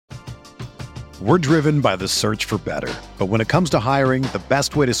We're driven by the search for better. But when it comes to hiring, the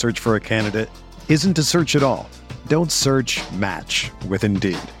best way to search for a candidate isn't to search at all. Don't search, match with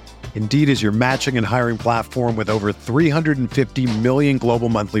Indeed. Indeed is your matching and hiring platform with over 350 million global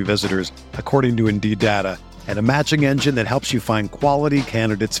monthly visitors, according to Indeed data, and a matching engine that helps you find quality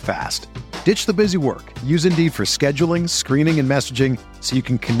candidates fast. Ditch the busy work. Use Indeed for scheduling, screening, and messaging so you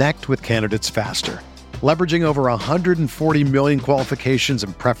can connect with candidates faster. Leveraging over 140 million qualifications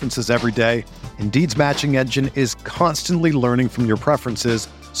and preferences every day, Indeed's matching engine is constantly learning from your preferences,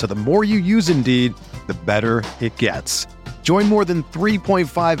 so the more you use Indeed, the better it gets. Join more than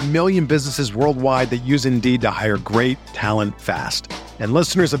 3.5 million businesses worldwide that use Indeed to hire great talent fast. And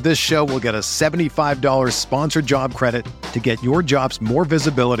listeners of this show will get a $75 sponsored job credit to get your jobs more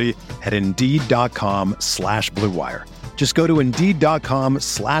visibility at Indeed.com/Blue Wire. Just go to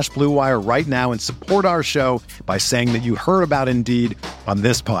Indeed.com/Blue Wire right now and support our show by saying that you heard about Indeed on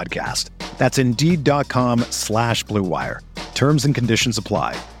this podcast. That's Indeed.com/Blue Wire. Terms and conditions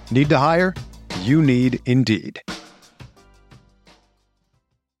apply. Need to hire? You need Indeed.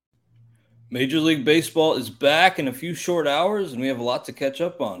 Major League Baseball is back in a few short hours, and we have a lot to catch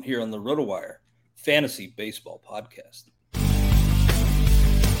up on here on the RotoWire Fantasy Baseball Podcast.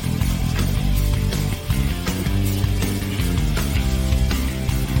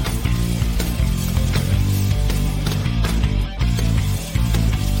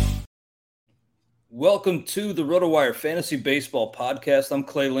 Welcome to the RotoWire Fantasy Baseball Podcast. I'm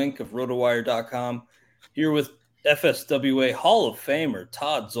Clay Link of RotoWire.com, here with FSWA Hall of Famer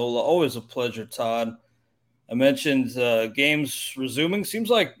Todd Zola. Always a pleasure, Todd. I mentioned games resuming.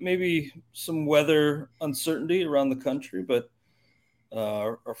 Seems like maybe some weather uncertainty around the country, but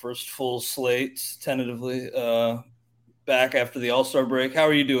our first full slate tentatively back after the All-Star break. How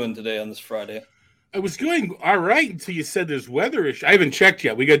are you doing today on this Friday? I was doing all right until you said there's weather issue. I haven't checked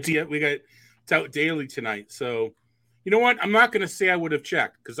yet. We got it's out daily tonight. So, you know what? I'm not going to say I would have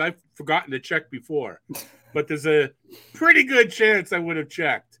checked because I've forgotten to check before. But there's a pretty good chance I would have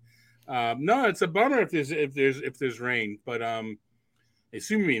checked. No, it's a bummer if there's rain, but I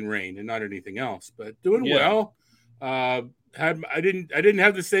assume you mean rain and not anything else. But doing well. I didn't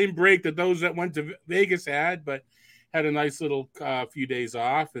have the same break that those that went to Vegas had, but had a nice little few days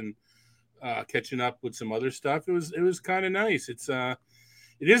off and catching up with some other stuff. It was kind of nice. It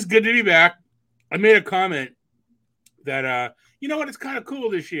is good to be back. I made a comment that you know what, it's kind of cool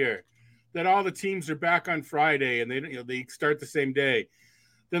this year that all the teams are back on Friday and they start the same day.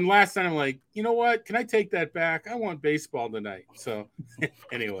 Then last night I'm like, you know what? Can I take that back? I want baseball tonight. So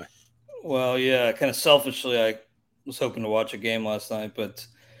anyway. Well, yeah, kind of selfishly, I was hoping to watch a game last night, but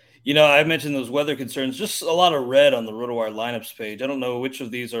I mentioned those weather concerns. Just a lot of red on the RotoWire lineups page. I don't know which of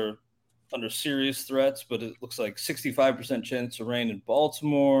these are under serious threats, but it looks like 65% chance of rain in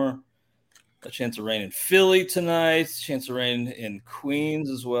Baltimore, a chance of rain in Philly tonight, chance of rain in Queens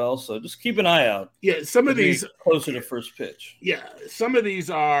as well. So just keep an eye out. Yeah, some of these closer to first pitch. Yeah, some of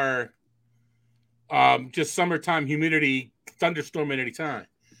these are just summertime humidity, thunderstorm at any time.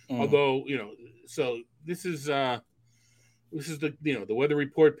 Although, so this is the the weather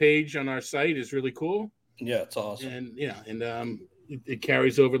report page on our site is really cool. Yeah, it's awesome. And it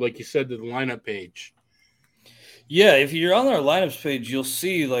carries over, like you said, to the lineup page. Yeah, if you're on our lineups page, you'll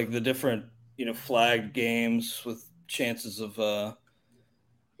see like the different flagged games with chances of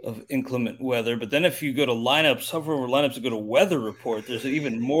inclement weather. But then if you go to lineups, hover over lineups and go to weather report, there's an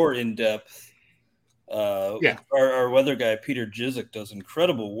even more in-depth. Our weather guy Peter Jizik does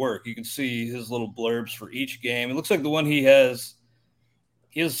incredible work. You can see his little blurbs for each game. It looks like the one he has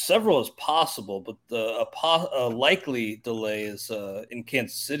several as possible, but a likely delay is in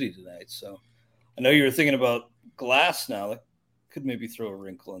Kansas City tonight. So I know you were thinking about Glass now. That could maybe throw a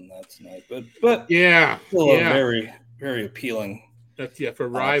wrinkle in that tonight, but still a very, very appealing. That's for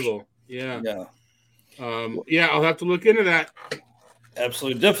rival. I'll have to look into that.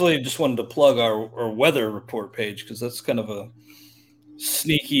 Absolutely. Definitely just wanted to plug our weather report page because that's kind of a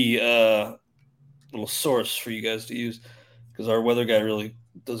sneaky little source for you guys to use because our weather guy really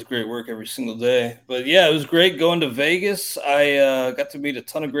does great work every single day. But yeah, it was great going to Vegas. I got to meet a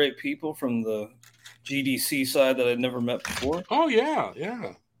ton of great people from the GDC side that I'd never met before. Oh, yeah.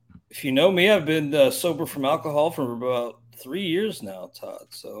 If you know me, I've been sober from alcohol for about 3 years now, Todd.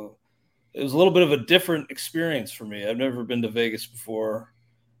 So it was a little bit of a different experience for me. I've never been to Vegas before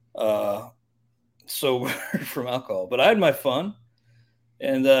sober from alcohol. But I had my fun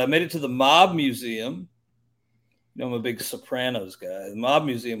and made it to the Mob Museum. I'm a big Sopranos guy. The Mob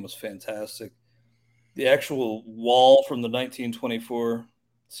Museum was fantastic. The actual wall from the 1924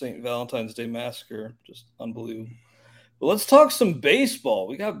 St. Valentine's Day Massacre, just unbelievable. Well, let's talk some baseball.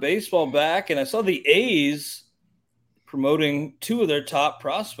 We got baseball back, and I saw the A's promoting two of their top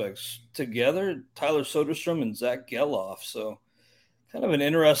prospects together, Tyler Soderstrom and Zach Geloff. So kind of an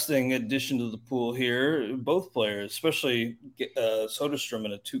interesting addition to the pool here. Both players, especially Soderstrom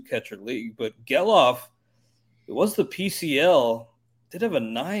in a two-catcher league. But Geloff, it was the PCL, did have a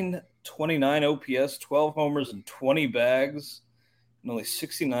 929 OPS, 12 homers, and 20 bags in only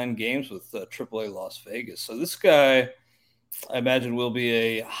 69 games with AAA Las Vegas. So this guy, I imagine, will be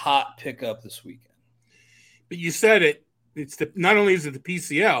a hot pickup this weekend. But you said it. It's not only is it the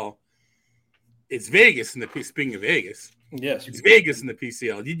PCL, it's Vegas. Speaking of Vegas, yes, it's Vegas in the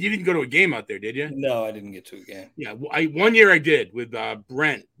PCL. You didn't go to a game out there, did you? No, I didn't get to a game. Yeah, one year I did with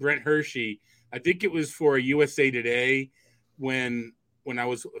Brent Hershey. I think it was for USA Today when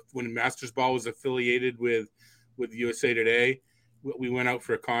Masters Ball was affiliated with USA Today. We went out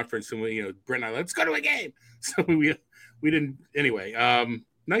for a conference and Brent and I, let's go to a game. So we didn't anyway.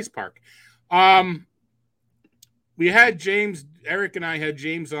 Nice park. We had James, Eric and I had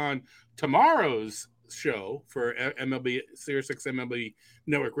James on tomorrow's show for MLB, SiriusXM MLB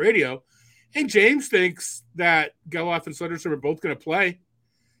Network Radio. And James thinks that Geloff and Soderstrom are both going to play,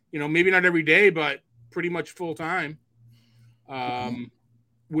 maybe not every day, but pretty much full time.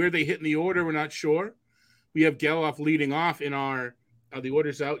 Where they hit in the order, we're not sure. We have Geloff leading off in our, are the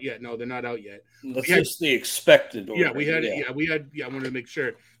orders out yet? No, they're not out yet. That's just the expected order. Yeah, I wanted to make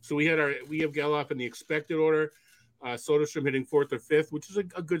sure. So we have Geloff in the expected order. Soderstrom hitting fourth or fifth, which is a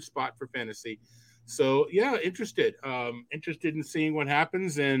good spot for fantasy. So yeah, interested in seeing what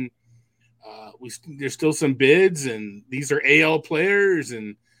happens. And there's still some bids, and these are AL players,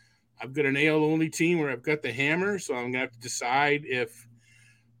 and I've got an AL only team where I've got the hammer. So I'm gonna have to decide if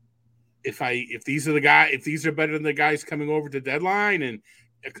these are better than the guys coming over to deadline and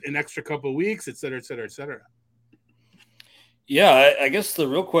an extra couple of weeks, et cetera, et cetera, et cetera. Yeah, I guess the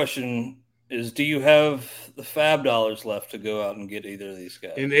real question is, do you have the fab dollars left to go out and get either of these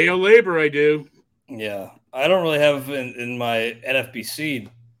guys? In AL labor, I do. Yeah, I don't really have in my NFBC.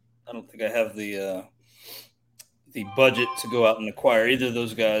 I don't think I have the budget to go out and acquire either of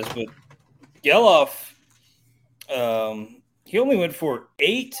those guys. But Geloff, he only went for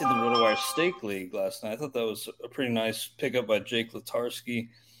 8 in the RotoWire Stake League last night. I thought that was a pretty nice pickup by Jake Latarski.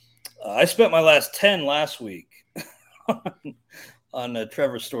 I spent my last 10 last week on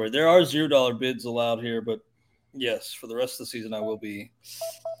Trevor's Story. There are $0 bids allowed here, but yes, for the rest of the season, I will be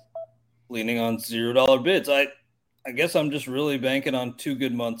leaning on $0 bids. I guess I'm just really banking on 2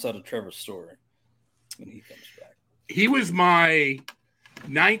 good months out of Trevor's Story when he comes back. He was my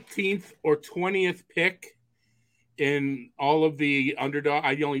 19th or 20th pick in all of the underdog.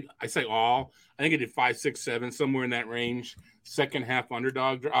 I say all. I think I did 5, 6, 7, somewhere in that range. Second half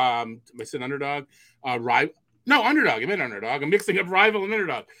underdog. I said underdog. Underdog. I meant underdog. I'm mixing up rival and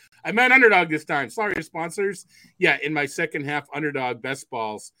underdog. I meant underdog this time. Sorry, sponsors. Yeah, in my second half underdog best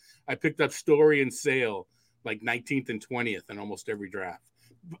balls, I picked up Story and Sale like 19th and 20th in almost every draft.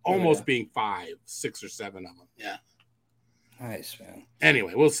 Almost being 5, 6, or 7 of them. Yeah. Nice, man.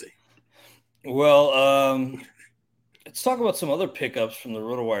 Anyway, we'll see. Well, let's talk about some other pickups from the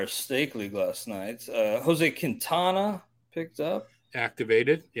RotoWire Stake League last night. Jose Quintana picked up.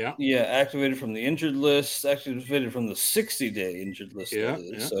 Activated, yeah. Yeah, activated from the injured list, activated from the 60-day injured list. Yeah.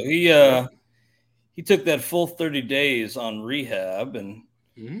 So he took that full 30 days on rehab, and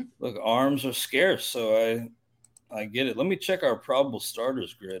look, arms are scarce, so I get it. Let me check our probable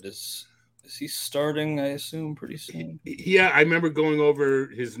starters grid. Is he starting, I assume, pretty soon? Yeah, I remember going over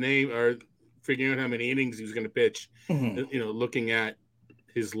his name or figuring out how many innings he was going to pitch, looking at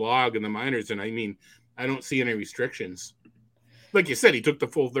his log in the minors, and I mean, I don't see any restrictions. Like you said, he took the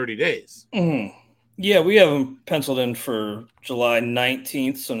full 30 days. Mm-hmm. Yeah, we have him penciled in for July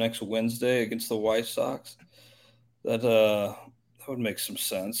 19th, so next Wednesday against the White Sox. That would make some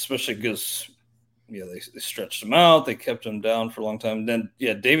sense, especially because, they stretched him out. They kept him down for a long time. Then,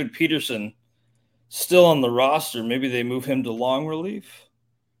 David Peterson still on the roster. Maybe they move him to long relief,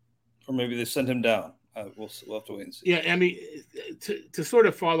 or maybe they send him down. We'll have to wait and see. Yeah, I mean, to sort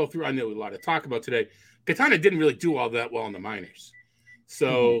of follow through, I know a lot to talk about today. Quintana didn't really do all that well in the minors.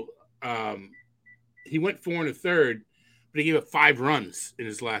 So he went 4 1/3, but he gave up 5 runs in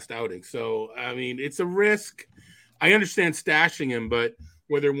his last outing. So, I mean, it's a risk. I understand stashing him, but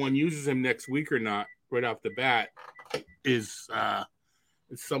whether one uses him next week or not right off the bat is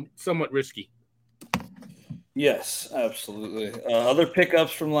somewhat risky. Yes, absolutely. Other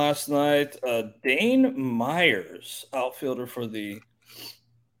pickups from last night. Dane Myers, outfielder for the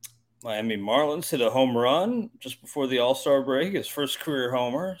Miami Marlins, hit a home run just before the All-Star break, his first career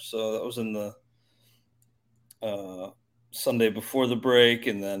homer. So that was in the Sunday before the break,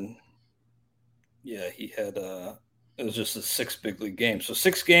 and then he had it was just a 6 big league games. So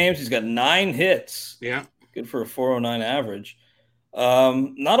 6 games, he's got 9 hits. Yeah, good for a 409 average.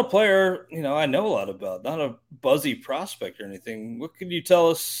 Not a player, I know a lot about, not a buzzy prospect or anything. What could you tell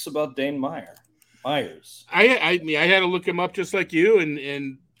us about Dane Myers? I had to look him up just like you,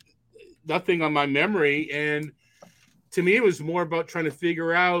 and nothing on my memory. And to me, it was more about trying to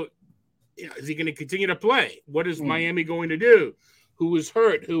figure out, is he going to continue to play? What is Miami going to do? Who is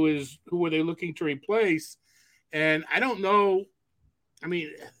hurt? Who are they looking to replace? And I don't know. I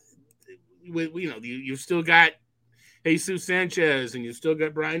mean, you've still got Jesus Sanchez, and you've still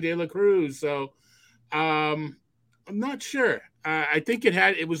got Brian De La Cruz. So I'm not sure. I think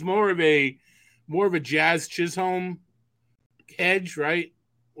it was more of a Jazz Chisholm hedge, right?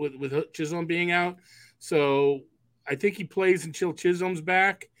 With Chisholm being out. So I think he plays until Chisholm's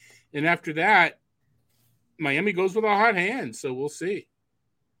back. And after that, Miami goes with a hot hand. So we'll see.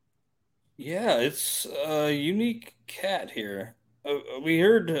 Yeah, it's a unique cat here. We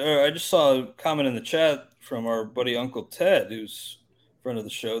heard, I just saw a comment in the chat from our buddy Uncle Ted, who's a friend of the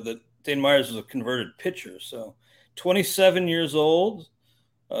show, that Dane Myers was a converted pitcher. So 27 years old,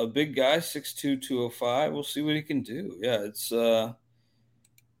 a big guy, 6'2", 205. We'll see what he can do. Yeah, it's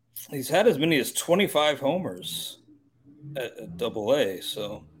he's had as many as 25 homers at Double-A.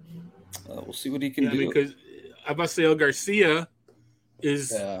 So we'll see what he can do. Because Avisail Garcia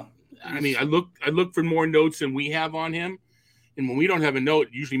is. Yeah. I mean, I look for more notes than we have on him, and when we don't have a note,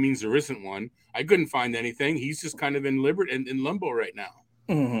 it usually means there isn't one. I couldn't find anything. He's just kind of in limbo right now.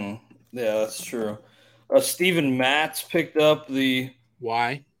 Mm-hmm. Yeah, that's true. Steven Matz picked up the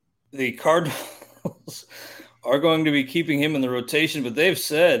Cardinals are going to be keeping him in the rotation, but they've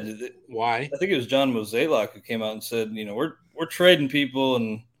said that, why? I think it was John Mozeliak who came out and said, we're trading people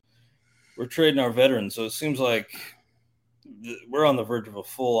and we're trading our veterans. So it seems like we're on the verge of a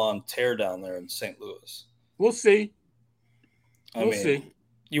full-on tear down there in St. Louis. We'll see. We'll see.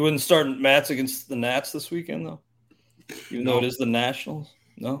 You wouldn't start Matz against the Nats this weekend, though? Even though it is the Nationals?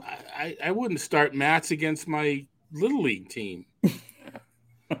 No? I wouldn't start Matz against my Little League team.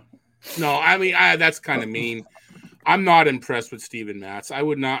 No, I mean, that's kind of mean. I'm not impressed with Steven Matz. I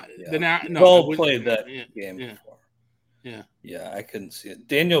would not. Yeah. Played that game before. Yeah. Yeah, I couldn't see it.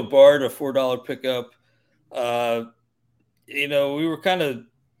 Daniel Bard, a $4 pickup. We were kind of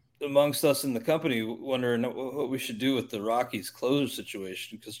amongst us in the company wondering what we should do with the Rockies closer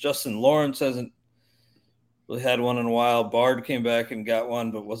situation, because Justin Lawrence hasn't really had one in a while. Bard came back and got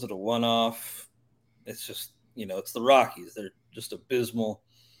one, but was it a one-off? It's just, it's the Rockies. They're just abysmal.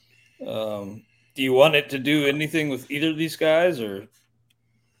 Do you want it to do anything with either of these guys, or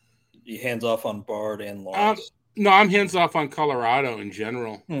you hands off on Bard and Lawrence? No, I'm hands off on Colorado in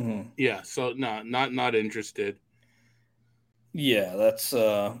general. Mm-hmm. Yeah, so no, not interested. Yeah, that's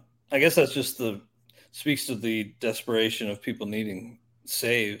I guess that's just speaks to the desperation of people needing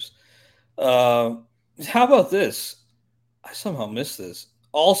saves. How about this? I somehow missed this.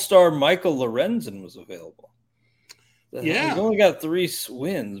 All-star Michael Lorenzen was available. Yeah. He's only got 3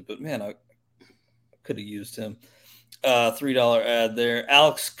 wins, but man, I could have used him. $3 ad there.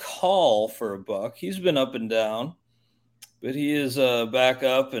 Alex Call for $1. He's been up and down, but he is back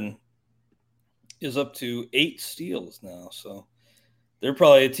up and is up to 8 steals now. So they're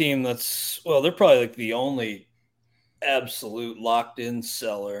probably a team they're probably like the only absolute locked in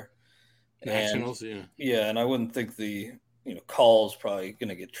seller. Nationals, Yeah, and I wouldn't think the Call's probably going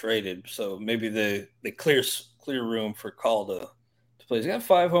to get traded. So maybe they clear room for Call to play. He's got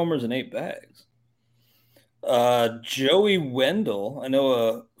 5 homers and 8 bags. Joey Wendell, I know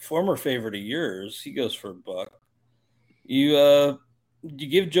a former favorite of yours. He goes for $1. You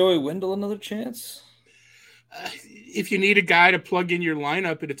give Joey Wendell another chance? If you need a guy to plug in your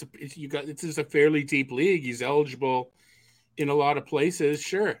lineup, and this is a fairly deep league, he's eligible in a lot of places.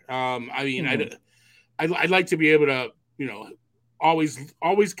 Sure. I mean, I'd like to be able to,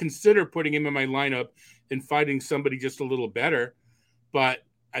 always consider putting him in my lineup and finding somebody just a little better. But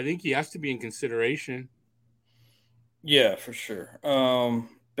I think he has to be in consideration. Yeah, for sure.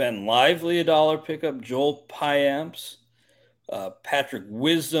 Ben Lively, $1 pickup. Joel Payamps, Patrick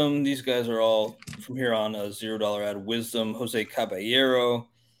Wisdom. These guys are all from here on a $0 ad. Wisdom, Jose Caballero,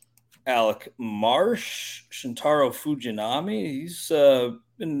 Alec Marsh, Shintaro Fujinami. He's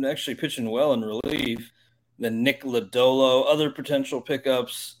been actually pitching well in relief. Then Nick Lodolo, other potential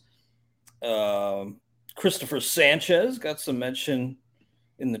pickups. Christopher Sanchez got some mention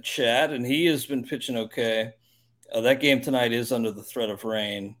in the chat, and he has been pitching okay. That game tonight is under the threat of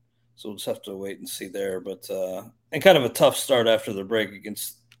rain, so we'll just have to wait and see there. But and kind of a tough start after the break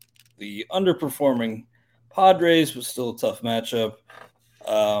against the underperforming Padres was still a tough matchup.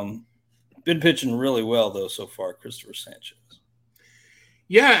 Been pitching really well though so far, Christopher Sanchez.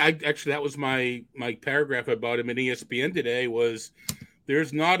 Yeah, actually that was my paragraph about him in ESPN today. Was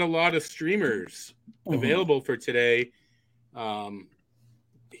there's not a lot of streamers available for today.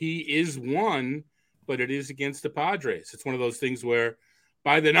 He is one, but it is against the Padres. It's one of those things where,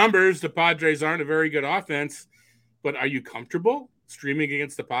 by the numbers, the Padres aren't a very good offense. But are you comfortable streaming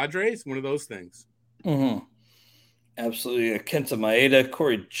against the Padres? One of those things. Mm-hmm. Absolutely. Kenta Maeda,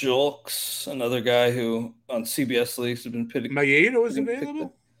 Corey Julks, another guy who on CBS Leagues has been pitching. Maeda was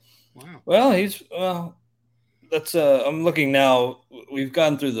available? Wow. Well, that's I'm looking now. We've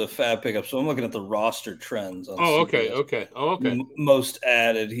gone through the fab pickup, so I'm looking at the roster trends. On CBS. Okay. Most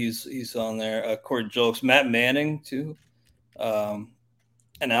added, he's on there. Corey Julks, Matt Manning too, and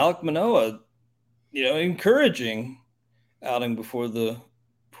Alek Manoah. Encouraging outing before the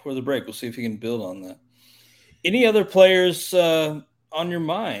break. We'll see if he can build on that. Any other players on your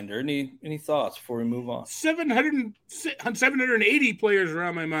mind, or any thoughts before we move on? 780 players are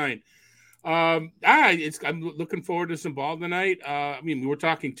on my mind. I'm looking forward to some ball tonight. We were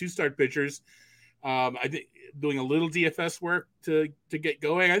talking 2-start pitchers. I think doing a little DFS work to get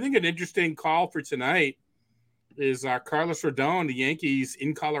going. I think an interesting call for tonight is Carlos Rodon, the Yankees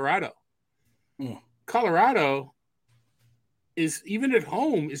in Colorado. Colorado is, even at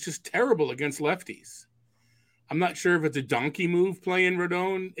home, is just terrible against lefties. I'm not sure if it's a donkey move playing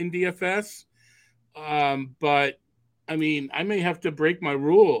Rodon in DFS, but I may have to break my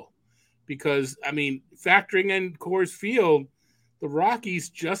rule because factoring in Coors Field, the Rockies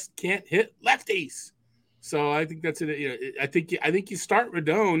just can't hit lefties. So I think that's it. I think you start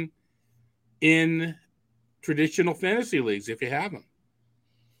Rodon in traditional fantasy leagues if you have them.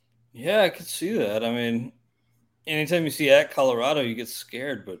 Yeah, I could see that. Anytime you see at Colorado, you get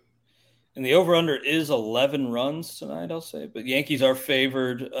scared, but. And the over-under is 11 runs tonight, I'll say. But Yankees are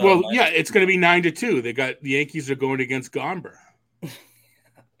favored. It's going to be 9-2. The Yankees are going against Gomber.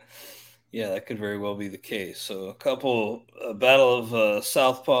 Yeah, that could very well be the case. So a battle of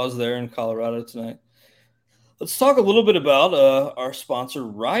southpaws there in Colorado tonight. Let's talk a little bit about our sponsor,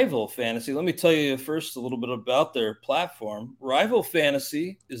 Rival Fantasy. Let me tell you first a little bit about their platform. Rival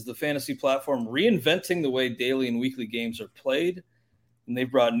Fantasy is the fantasy platform reinventing the way daily and weekly games are played. And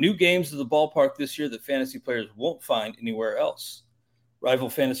they've brought new games to the ballpark this year that fantasy players won't find anywhere else. Rival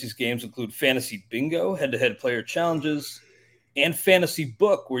Fantasy's games include Fantasy Bingo, head-to-head player challenges, and Fantasy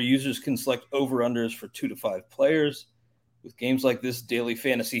Book, where users can select over-unders for 2 to 5 players. With games like this, daily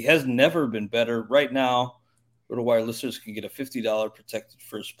fantasy has never been better. Right now, RotoWire listeners can get a $50 protected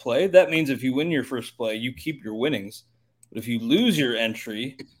first play. That means if you win your first play, you keep your winnings. But if you lose your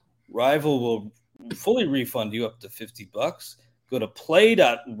entry, Rival will fully refund you up to $50. Go to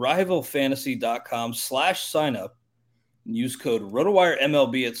play.rivalfantasy.com/signup and use code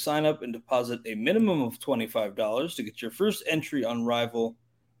RotoWireMLB at signup and deposit a minimum of $25 to get your first entry on Rival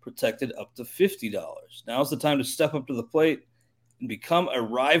protected up to $50. Now's the time to step up to the plate and become a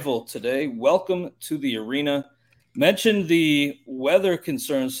Rival today. Welcome to the arena. Mentioned the weather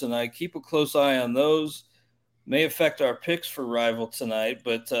concerns tonight. Keep a close eye on those. May affect our picks for Rival tonight.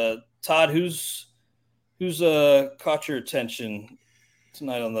 But Todd, who's caught your attention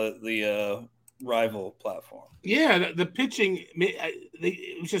tonight on the Rival platform? Yeah, the pitching,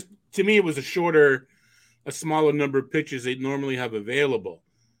 it was just, to me, it was a smaller number of pitches they normally have available.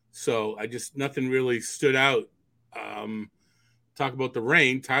 So nothing really stood out. Talk about the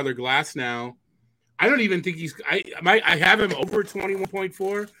rain. Tyler Glasnow, I don't even think I have him over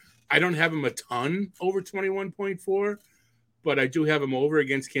 21.4. I don't have him a ton over 21.4, but I do have him over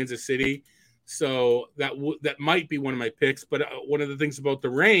against Kansas City. So that might be one of my picks. But one of the things about the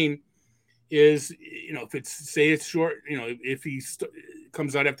rain is, if it's short, if he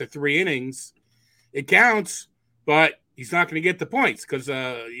comes out after 3 innings, it counts, but he's not going to get the points because,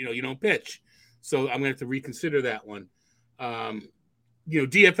 you don't pitch. So I'm going to have to reconsider that one.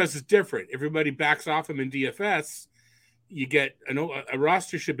 DFS is different. Everybody backs off him in DFS. You get a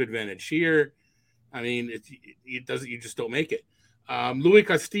rostership advantage here. You just don't make it. Louis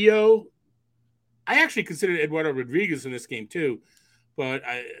Castillo, I actually considered Eduardo Rodriguez in this game too, but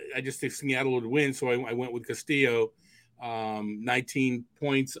I just think Seattle would win, so I went with Castillo. 19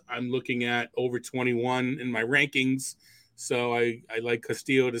 points. I'm looking at over 21 in my rankings, so I like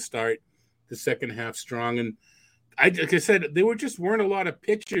Castillo to start the second half strong. And like I said, there weren't a lot of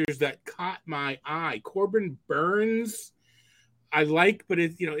pitchers that caught my eye. Corbin Burns, I like, but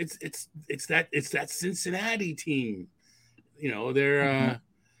it's that Cincinnati team. They're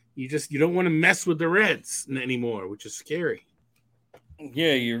you don't want to mess with the Reds anymore, which is scary.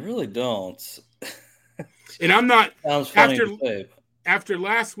 Yeah, you really don't. And I'm not Sounds funny to say. After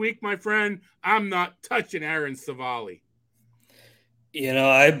last week, my friend, I'm not touching Aaron Savali.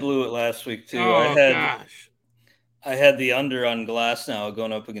 I blew it last week too. Oh, gosh. I had the under on Glasnow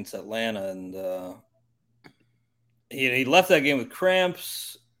going up against Atlanta, and he left that game with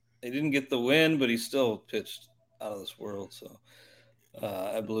cramps. He didn't get the win, but he still pitched out of this world. So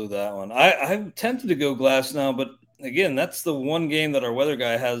I blew that one. I'm tempted to go Glasnow, but again, that's the one game that our weather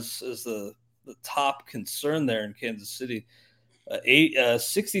guy has as the top concern there in Kansas City.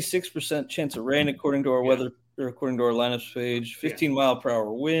 66% chance of rain according to our weather, or according to our lineups page. 15 mile per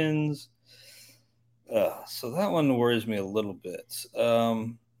hour winds. So that one worries me a little bit.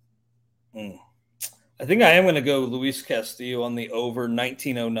 I think I am going to go Luis Castillo on the over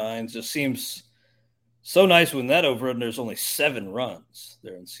 1909. Just seems so nice when that over, and there's only 7 runs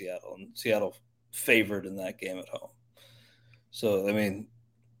there in Seattle, and Seattle favored in that game at home. So, I mean,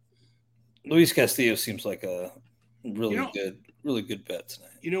 Luis Castillo seems like a really good bet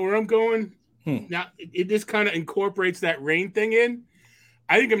tonight. You know where I'm going? Now, it just kind of incorporates that rain thing in.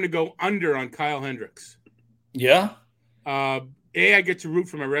 I think I'm going to go under on Kyle Hendricks. Yeah? I get to root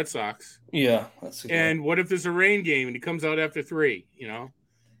for my Red Sox. Yeah. And what if there's a rain game and he comes out after 3,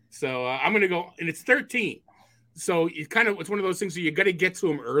 So I'm going to go, and it's 13. So it's one of those things where you got to get to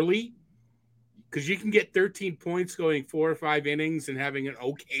him early, because you can get 13 points going 4 or 5 innings and having an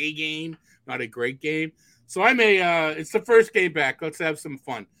okay game, not a great game. So I may, it's the first game back. Let's have some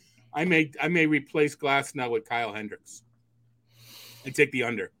fun. I may replace Glasnow with Kyle Hendricks and take the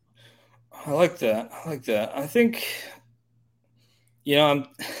under. I like that. I think,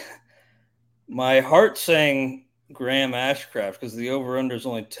 my heart saying Graham Ashcraft because the over-under is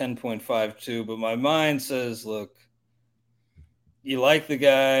only 10.52, but my mind says, look, you like the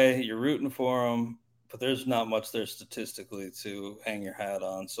guy, you're rooting for him, but there's not much there statistically to hang your hat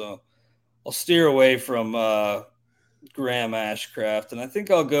on. So I'll steer away from Graham Ashcraft, and I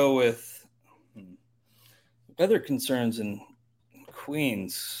think I'll go with weather concerns in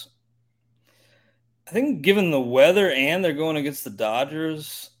Queens. I think given the weather and they're going against the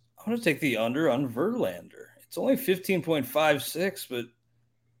Dodgers, I'm going to take the under on Verlander. It's only 15.56, but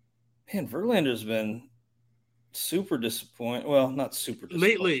man, Verlander's been super disappointing. Well, not super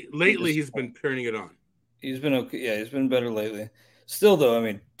disappointing. Lately he's been turning it on. He's been okay. Yeah, he's been better lately. Still, though, I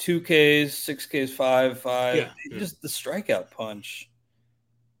mean, 2 Ks, 6 Ks, 5. Just the strikeout punch.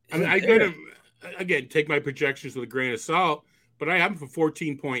 I mean, I got to, again, take my projections with a grain of salt, but I have him for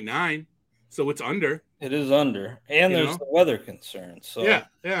 14.9, so it's under. It is under. And there's the weather concern. So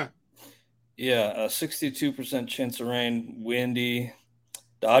Yeah, a 62% chance of rain, windy.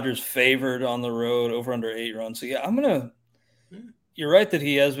 Dodgers favored on the road, over under 8 runs. So, you're right that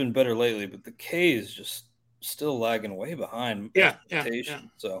he has been better lately, but the K is just still lagging way behind expectation.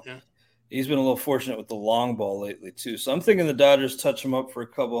 He's been a little fortunate with the long ball lately too. So I'm thinking the Dodgers touch him up for a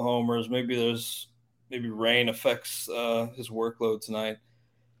couple of homers. Maybe rain affects his workload tonight.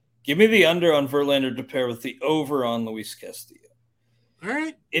 Give me the under on Verlander to pair with the over on Luis Castillo. All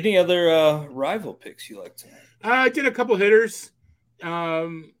right. Any other rival picks you like tonight? I did a couple hitters. I'll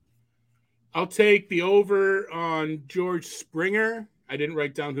take the over on George Springer. I didn't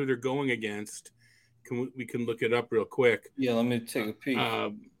write down who they're going against. We can look it up real quick. Yeah, let me take a peek.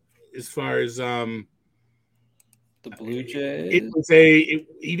 As far as the Blue Jays, it was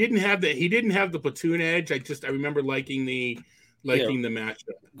he didn't have the platoon edge. I remember liking the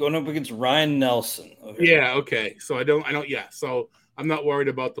matchup. Going up against Ryan Nelson. Yeah, okay. So I don't so I'm not worried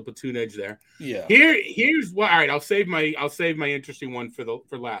about the platoon edge there. Yeah. Here's what. All right, I'll save my interesting one for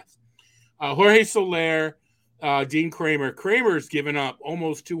last. Jorge Soler, Dean Kramer. Kramer's given up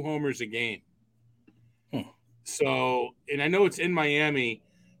almost 2 homers a game. So, and I know it's in Miami,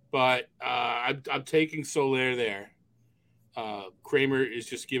 but I'm taking Soler there. Kramer is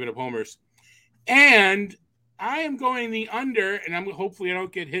just giving up homers, and I am going the under, and hopefully I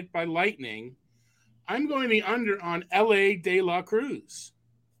don't get hit by lightning. I'm going the under on L.A. De La Cruz.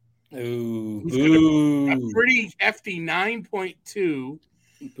 Ooh. A pretty hefty 9.2,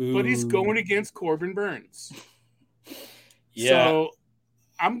 but he's going against Corbin Burns. Yeah. So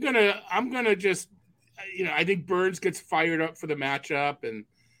I'm gonna just, I think Burns gets fired up for the matchup, and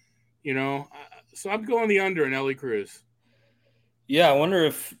so I'm going the under in Ellie Cruz. Yeah, I wonder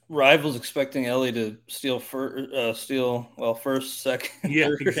if Rivals expecting Ellie to steal first, second,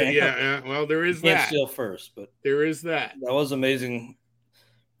 third. Yeah. Well, there is that. Can't steal first, but there is that. That was amazing.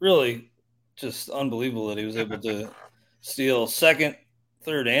 Really, just unbelievable that he was able to steal second,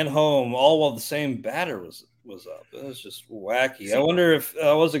 third, and home all while the same batter was up. It was just wacky. I wonder if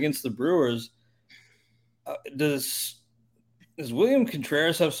I was against the Brewers. Does William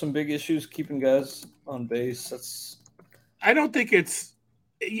Contreras have some big issues keeping guys on base? I don't think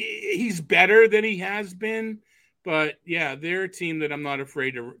he's better than he has been, but yeah, they're a team that I'm not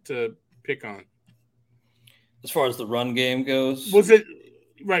afraid to pick on. As far as the run game goes, was it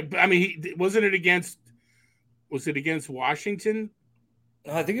right? I mean, wasn't it against? Was it against Washington?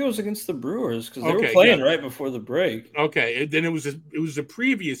 I think it was against the Brewers because they were playing right before the break. Okay, and then it was a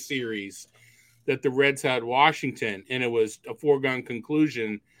previous series that the Reds had Washington, and it was a foregone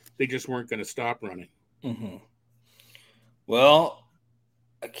conclusion they just weren't going to stop running. Mm-hmm. Well,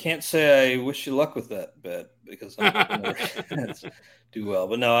 I can't say I wish you luck with that bet because I'm not going to do well.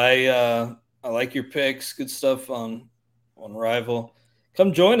 But no, I like your picks. Good stuff on Rival.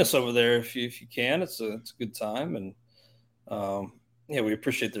 Come join us over there if you can. It's a good time, and we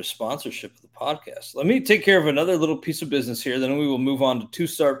appreciate their sponsorship of the podcast. Let me take care of another little piece of business here. Then we will move on to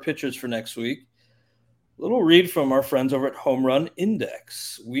 2-star pitchers for next week. Little read from our friends over at Home Run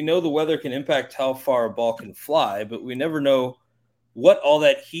Index. We know the weather can impact how far a ball can fly, but we never know what all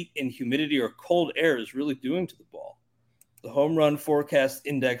that heat and humidity or cold air is really doing to the ball. The Home Run Forecast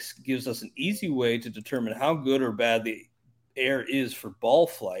Index gives us an easy way to determine how good or bad the air is for ball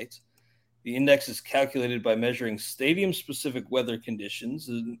flight. The index is calculated by measuring stadium-specific weather conditions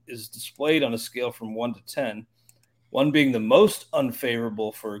and is displayed on a scale from 1 to 10. 1 being the most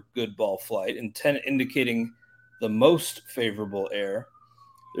unfavorable for good ball flight, and 10 indicating the most favorable air.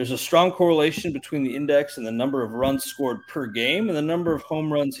 There's a strong correlation between the index and the number of runs scored per game and the number of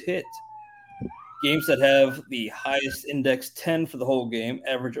home runs hit. Games that have the highest index 10 for the whole game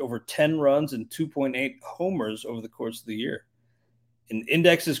average over 10 runs and 2.8 homers over the course of the year. An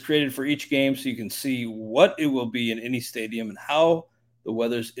index is created for each game so you can see what it will be in any stadium and how the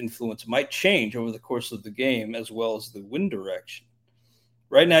weather's influence might change over the course of the game, as well as the wind direction.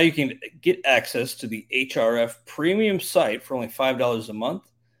 Right now, you can get access to the HRF premium site for only $5 a month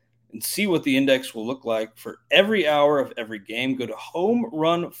and see what the index will look like for every hour of every game. Go to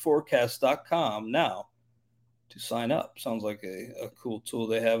homerunforecast.com now to sign up. Sounds like a cool tool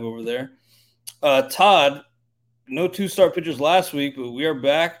they have over there. Todd, no 2-star pitchers last week, but we are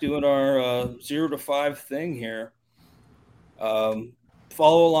back doing our 0 to 5 thing here.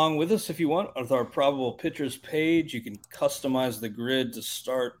 Follow along with us if you want with our probable pitchers page. You can customize the grid to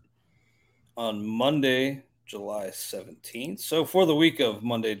start on Monday, July 17th. So for the week of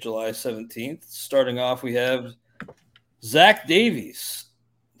Monday, July 17th, starting off, we have Zach Davies.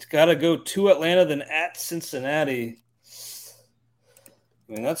 It's got to go to Atlanta, then at Cincinnati.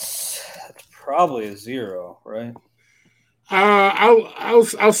 I mean, that's probably a 0, right?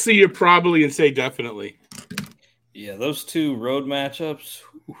 I'll see you probably and say definitely. Yeah, those 2 road matchups,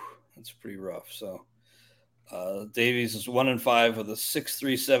 that's pretty rough. So Davies is 1-5 with a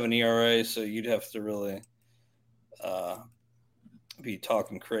 6.37 ERA, so you'd have to really be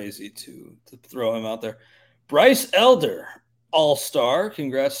talking crazy to throw him out there. Bryce Elder, all-star.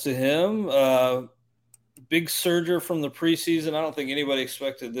 Congrats to him. Big surger from the preseason. I don't think anybody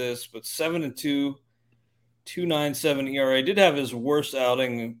expected this, but 7-2, 2.97 ERA. Did have his worst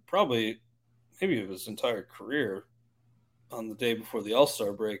outing maybe of his entire career on the day before the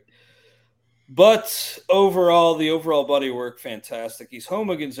All-Star break. But overall, the overall body work, fantastic. He's home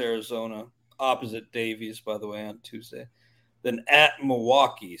against Arizona, opposite Davies, by the way, on Tuesday. Then at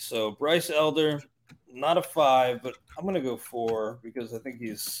Milwaukee. So Bryce Elder, not a 5, but I'm going to go 4 because I think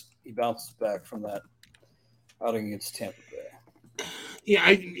he bounces back from that outing against Tampa Bay.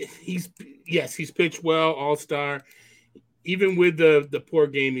 Yeah, he's pitched well, all-star. Even with the poor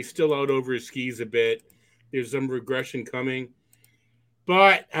game, he's still out over his skis a bit. There's some regression coming.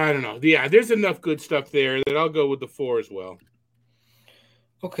 But I don't know. Yeah, there's enough good stuff there that I'll go with the 4 as well.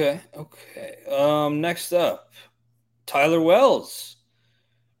 Okay. Next up, Tyler Wells.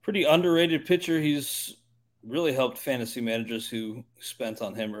 Pretty underrated pitcher. He's really helped fantasy managers who spent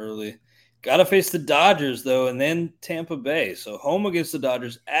on him early. Got to face the Dodgers, though, and then Tampa Bay. So home against the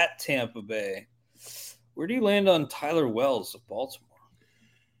Dodgers at Tampa Bay. Where do you land on Tyler Wells of Baltimore?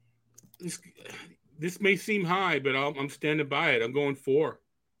 This may seem high, but I'm standing by it. I'm going 4.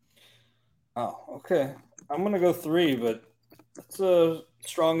 Oh, okay. I'm going to go 3, but that's a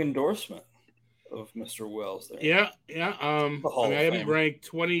strong endorsement of Mr. Wells there. Yeah. I have him ranked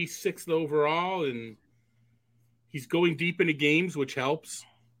 26th overall, and he's going deep into games, which helps.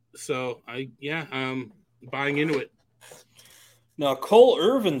 So, I'm buying into it. Now, Cole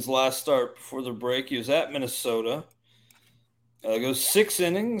Irvin's last start before the break, he was at Minnesota. Goes 6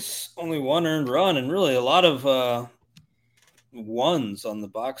 innings, only 1 earned run, and really a lot of ones on the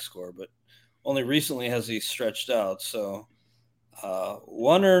box score, but only recently has he stretched out. So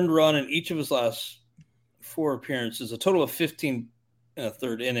 1 earned run in each of his last 4 appearances, a total of 15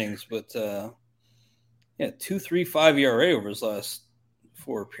 third innings, but 2.35 ERA over his last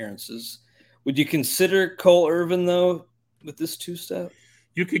 4 appearances. Would you consider Cole Irvin though with this 2-step?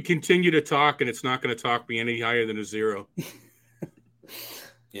 You could continue to talk, and it's not going to talk me any higher than a 0.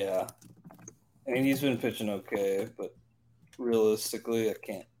 Yeah, I mean he's been pitching okay, but realistically, I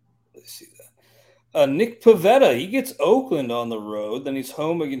can't really see that. Nick Pivetta, he gets Oakland on the road, then he's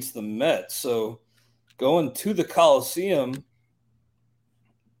home against the Mets. So going to the Coliseum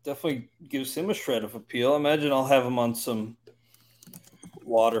definitely gives him a shred of appeal. I imagine I'll have him on some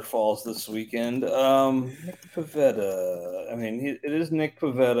waterfalls this weekend. Nick Pivetta, I mean, it is Nick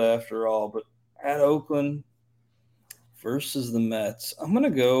Pivetta after all, but at Oakland versus the Mets, I'm going to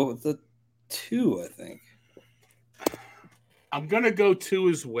go with the 2, I think. I'm going to go 2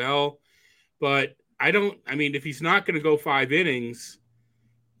 as well, but if he's not going to go 5 innings,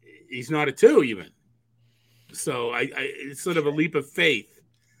 he's not a 2 even. So it's sort of a leap of faith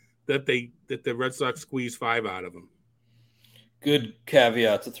that the Red Sox squeeze 5 out of him. Good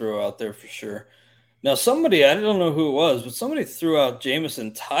caveat to throw out there for sure. Now, somebody, I don't know who it was, but somebody threw out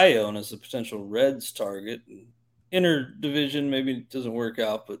Jameson Taillon as a potential Reds target. Interdivision, maybe it doesn't work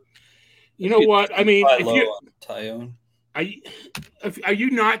out, but you know what? I mean, if you Taillon. Are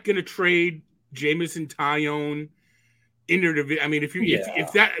you not going to trade Jameson Taillon interdivision? I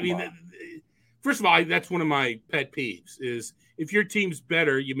mean, first of all, that's one of my pet peeves is if your team's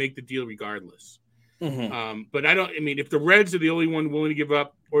better, you make the deal regardless. Mm-hmm. But if the Reds are the only one willing to give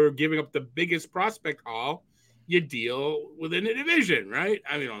up or giving up the biggest prospect haul, you deal within the division, right?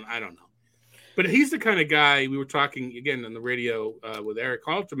 I mean, I don't know. But he's the kind of guy, we were talking again on the radio with Eric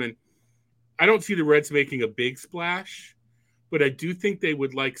Halterman. I don't see the Reds making a big splash, but I do think they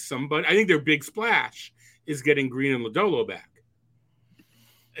would like somebody. I think their big splash is getting Green and Lodolo back.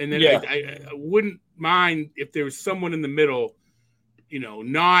 And then I wouldn't mind if there was someone in the middle,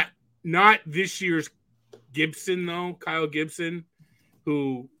 not this year's Gibson, though, Kyle Gibson,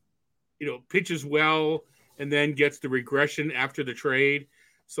 who, pitches well and then gets the regression after the trade.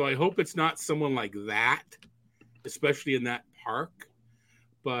 So I hope it's not someone like that, especially in that park.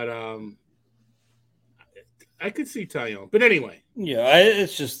 But I could see Taillon. But anyway. Yeah,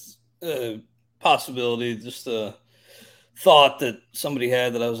 it's just a possibility, just a thought that somebody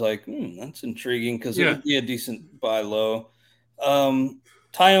had that I was like, that's intriguing because it would be a decent buy low.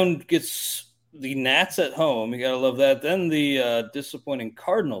 Taillon gets the Nats at home. You got to love that. Then the disappointing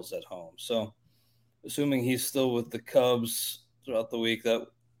Cardinals at home. So assuming he's still with the Cubs throughout the week, that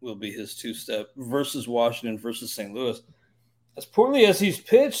will be his 2-step versus Washington versus St. Louis. As poorly as he's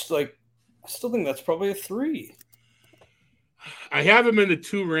pitched, I still think that's probably a 3. I have him in the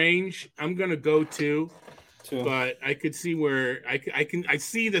 2 range. I'm going to go 2. But I could see where I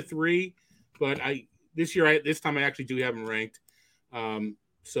see the 3, but this time I actually do have him ranked.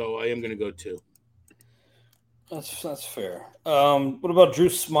 So I am going to go 2. That's fair. What about Drew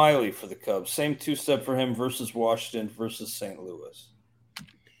Smyly for the Cubs? Same 2-step for him versus Washington versus St. Louis.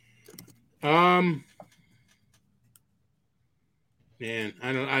 Man,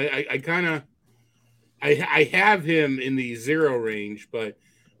 I don't. I have him in the 0 range, but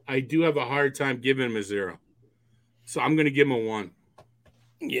I do have a hard time giving him a 0. So I'm going to give him a 1.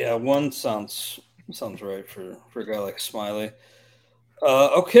 Yeah, 1 sounds right for a guy like Smyly.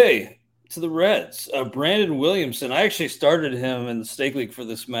 Okay, to the Reds. Brandon Williamson. I actually started him in the stake league for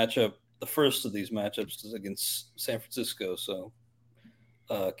this matchup. The first of these matchups is against San Francisco. So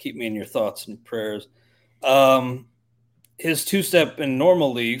keep me in your thoughts and prayers. His 2-step in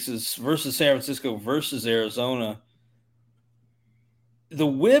normal leagues is versus San Francisco versus Arizona. The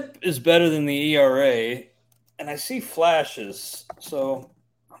whip is better than the ERA, and I see flashes. So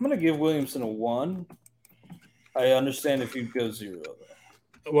I'm going to give Williamson a 1. I understand if you'd go 0.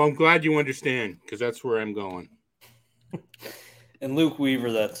 Well, I'm glad you understand because that's where I'm going. And Luke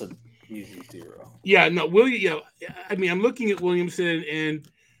Weaver, that's an easy 0. Yeah, no, I'm looking at Williamson, and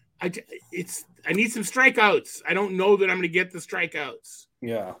I need some strikeouts. I don't know that I'm going to get the strikeouts.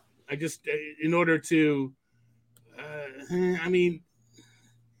 Yeah. I just, in order to,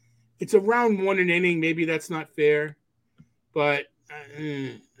 it's around 1 an inning. Maybe that's not fair, but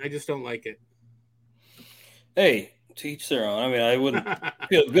I just don't like it. Hey, to each their own. I mean, I wouldn't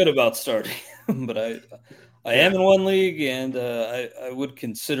feel good about starting, but I am in 1 league, and I would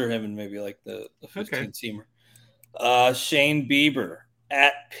consider him in maybe like the 15-teamer. Shane Bieber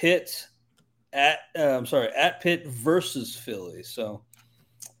at Pitt versus Philly. So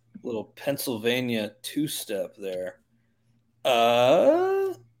a little Pennsylvania 2-step there.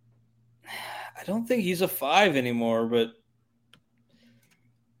 I don't think he's a 5 anymore, but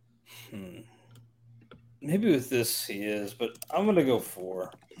maybe with this he is, but I'm gonna go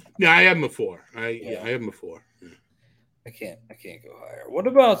 4. Yeah, I have him a 4. I have him a 4. I can't go higher. What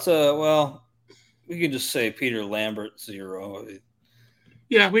about well, we can just say Peter Lambert 0.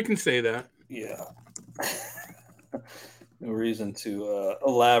 Yeah, we can say that. Yeah. No reason to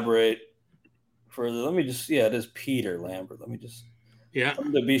elaborate further. Let me just it is Peter Lambert. Let me just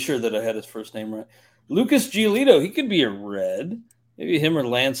to be sure that I had his first name right. Lucas Giolito, he could be a red. Maybe him or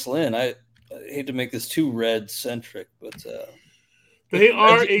Lance Lynn. I hate to make this too red centric, but they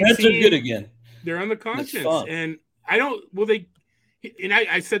are Reds are good again. They're on the conscience, and I don't. Well, they and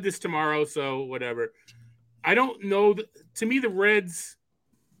I said this tomorrow, so whatever. I don't know. To me, the Reds.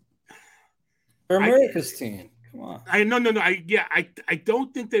 They're America's team. Come on. No. I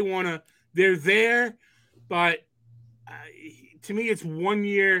don't think they want to. They're there, but to me, it's 1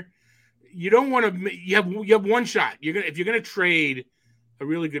 year. You don't want to. You have one shot. If you're gonna trade a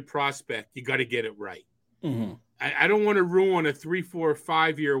really good prospect, you got to get it right. Mm-hmm. I don't want to ruin a 3, 4,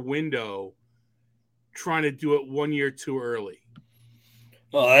 5 year window trying to do it 1 year too early.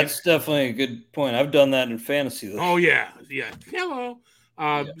 Well, that's definitely a good point. I've done that in fantasy. Oh yeah. Hello.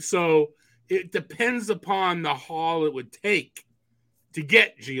 So it depends upon the haul it would take to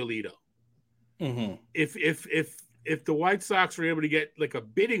get Giolito. Mm-hmm. If the White Sox are able to get like a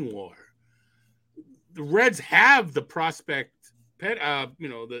bidding war, the Reds have the prospect,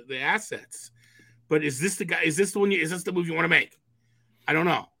 the assets. But is this the guy? Is this the one? Is this the move you want to make? I don't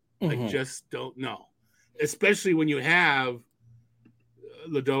know. Mm-hmm. I just don't know. Especially when you have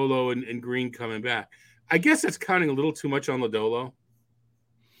Lodolo and Green coming back. I guess that's counting a little too much on Lodolo.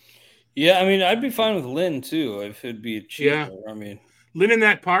 Yeah, I mean, I'd be fine with Lynn too if it'd be cheaper. Yeah. I mean, Lynn in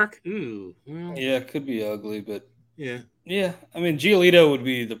that park. Ooh. Well, yeah, it could be ugly, but yeah. I mean, Giolito would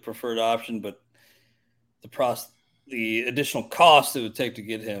be the preferred option, but the additional cost it would take to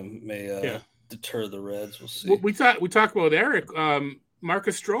get him may deter the Reds. We'll see. We talked about Eric.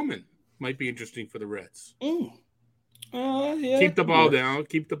 Marcus Stroman might be interesting for the Reds. Yeah. Keep the ball down.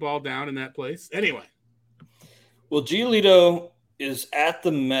 Keep the ball down in that place. Anyway. Well, Giolito is at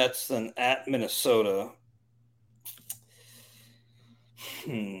the Mets and at Minnesota.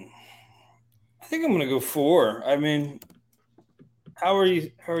 I think I'm going to go 4. I mean, how are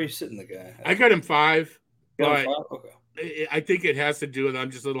you sitting the guy? I got him 5. But okay. I think it has to do with I'm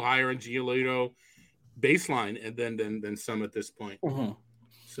just a little higher on Giolito baseline and than some at this point. Mm-hmm.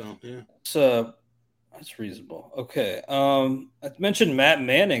 So yeah. So that's reasonable. Okay. I mentioned Matt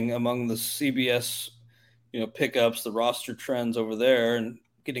Manning among the CBS, pickups, the roster trends over there, and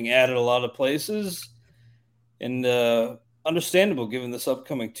getting added a lot of places, and understandable given this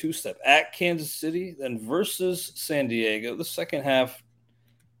upcoming 2-step at Kansas City, then versus San Diego. The second half,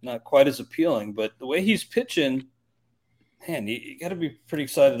 not quite as appealing, but the way he's pitching, man, you got to be pretty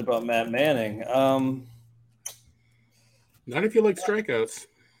excited about Matt Manning. Not if you like strikeouts.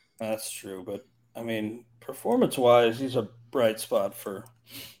 That's true, but I mean, performance-wise, he's a bright spot for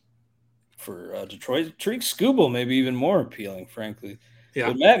Detroit. Tariq Skubal maybe even more appealing, frankly. Yeah.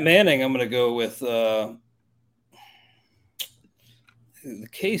 But Matt Manning, I'm going to go with the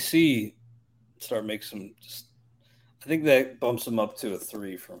KC. Start make some. I think that bumps him up to a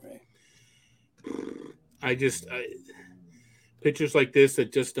 3 for me. Pitchers like this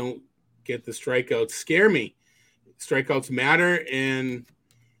that just don't get the strikeouts scare me. Strikeouts matter, and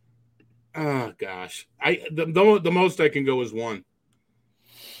oh gosh, the most I can go is 1,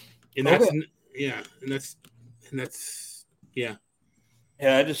 and that's yeah.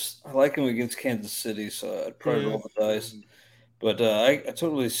 Yeah, I like him against Kansas City, so I'd probably roll the dice. But I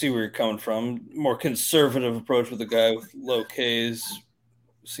totally see where you're coming from. More conservative approach with a guy with low Ks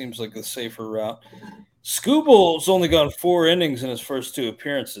seems like a safer route. Skubal's only gone 4 innings in his first 2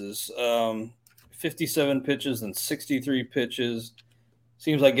 appearances. 57 pitches and 63 pitches.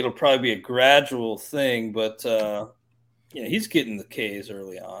 Seems like it'll probably be a gradual thing, but he's getting the Ks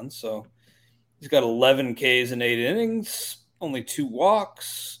early on. So he's got 11 Ks in 8 innings, only 2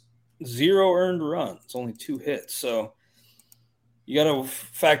 walks, 0 earned runs, only 2 hits. So you got to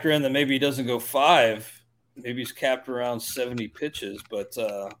factor in that maybe he doesn't go 5. Maybe he's capped around 70 pitches, but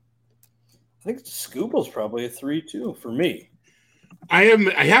I think Skubal's probably a 3 too for me. I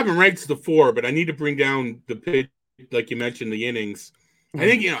haven't ranked the 4, but I need to bring down the pitch, like you mentioned, the innings. I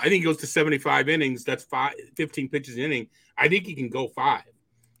think he goes to 75 innings. That's 15 pitches an inning. I think he can go 5,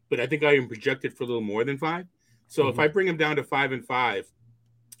 but I think I am projected for a little more than 5. So if I bring him down to 5 and 5,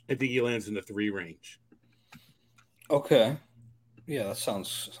 I think he lands in the 3 range. Okay. Yeah, that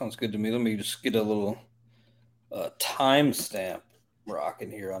sounds good to me. Let me just get a little timestamp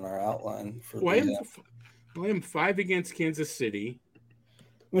rocking here on our outline for I am 5 against Kansas City.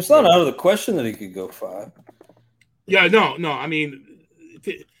 it's not out of the question that he could go 5. Yeah, no. I mean,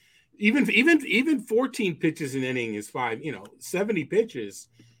 even 14 pitches an inning is 5. 70 pitches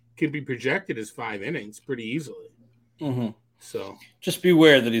can be projected as 5 innings pretty easily. Mm-hmm. So just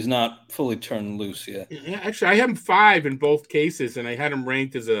beware that he's not fully turned loose yet. Yeah, actually, I have him 5 in both cases, and I had him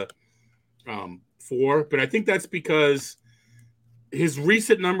ranked as a 4. But I think that's because his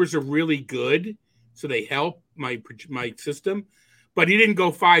recent numbers are really good, so they help my system. But he didn't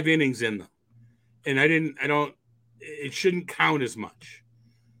go 5 innings in them, and it shouldn't count as much.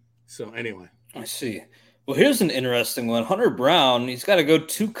 So anyway, I see. Well, here's an interesting one. Hunter Brown, he's got to go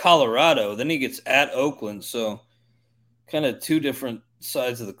to Colorado, then he gets at Oakland, so kind of two different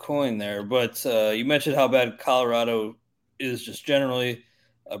sides of the coin there. But you mentioned how bad Colorado is just generally.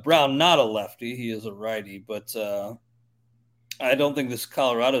 Brown, not a lefty, he is a righty, but I don't think this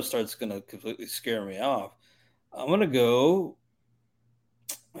Colorado start's going to completely scare me off. I'm going to go,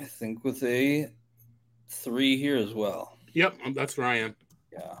 I think, with a 3 here as well. Yep, that's where I am.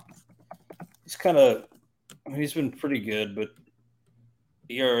 Yeah. He's kind of, he's been pretty good, but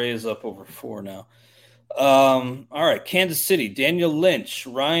ERA is up over 4 now. All right, Kansas City, Daniel Lynch,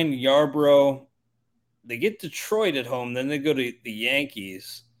 Ryan Yarbrough. They get Detroit at home, then they go to the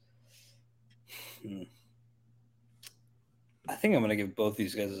Yankees. I think I'm going to give both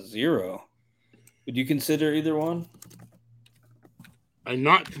these guys a 0. Would you consider either one? I'm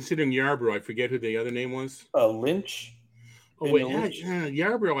not considering Yarbrough. I forget who the other name was. Lynch. Oh wait,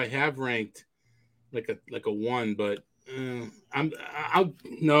 Yarbrough I have ranked like a 1, but I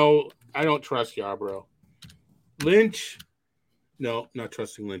don't trust Yarbrough. Lynch, no, not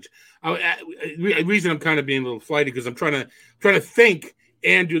trusting Lynch. The reason I'm kind of being a little flighty because I'm trying to think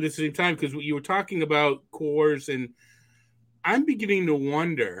and do this at the same time because you were talking about cores and I'm beginning to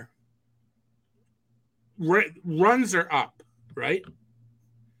wonder. Runs are up, right?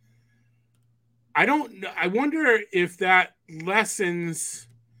 I don't know. I wonder if that lessens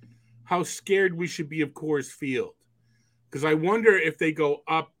how scared we should be of Coors Field. Because I wonder if they go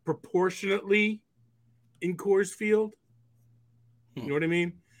up proportionately in Coors Field. You know what I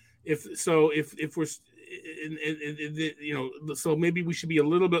mean? If we're, so maybe we should be a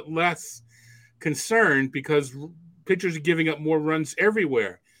little bit less concerned because pitchers are giving up more runs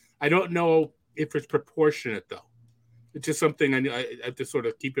everywhere. I don't know if it's proportionate though. It's just something I have to sort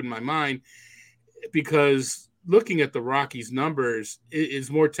of keep in my mind because looking at the Rockies' numbers is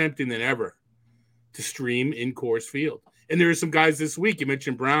more tempting than ever to stream in Coors Field. And there are some guys this week. You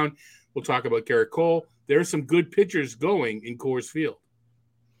mentioned Brown. We'll talk about Garrett Cole. There are some good pitchers going in Coors Field.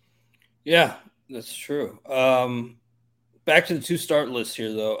 Yeah, that's true. Back to the 2-start list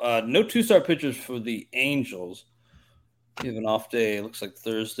here, though. No 2-star pitchers for the Angels. You have an off day. It looks like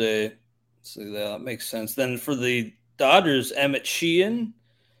Thursday. So that makes sense. Then for the Dodgers, Emmett Sheehan.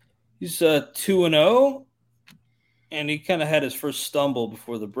 He's 2-0, and he kind of had his first stumble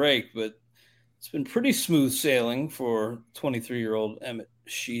before the break, but it's been pretty smooth sailing for 23-year-old Emmett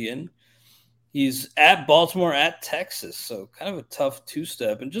Sheehan. He's at Baltimore, at Texas, so kind of a tough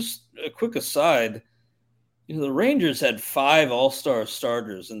 2-step. And just a quick aside, the Rangers had 5 all-star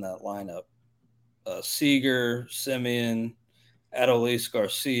starters in that lineup. Seager, Semien, Adolis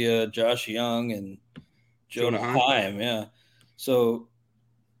Garcia, Josh Young, and Jonah Heim. Yeah. So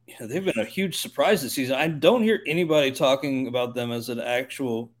they've been a huge surprise this season. I don't hear anybody talking about them as an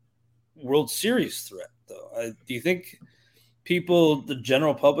actual World Series threat, though. Do you think people, the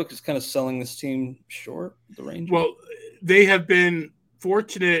general public, is kind of selling this team short, the Rangers? Well, they have been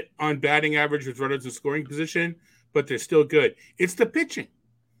fortunate on batting average with runners in scoring position, but they're still good. It's the pitching.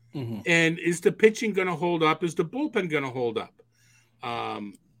 Mm-hmm. And is the pitching going to hold up? Is the bullpen going to hold up?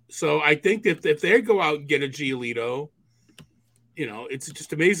 So I think that if they go out and get a Giolito, it's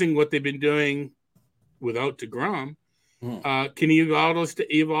just amazing what they've been doing without DeGrom. Can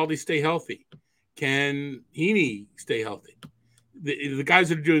Eovaldi stay healthy? Can Heaney stay healthy? The guys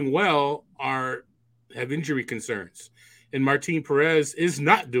that are doing well have injury concerns, and Martin Perez is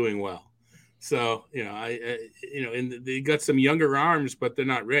not doing well. So and they got some younger arms, but they're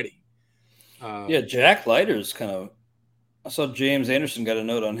not ready. Jack Leiter's kind of. I saw James Anderson got a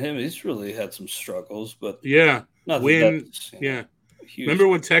note on him. He's really had some struggles, but yeah, not huge. Remember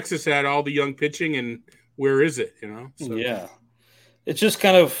when Texas had all the young pitching, and where is it? So. Yeah, it's just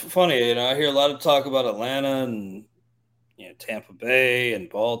kind of funny. I hear a lot of talk about Atlanta and Tampa Bay and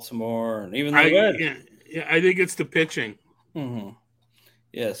Baltimore, and even the Reds. Yeah, I think it's the pitching. Mm-hmm.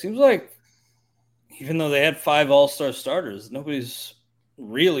 Yeah, it seems like even though they had 5 all-star starters, nobody's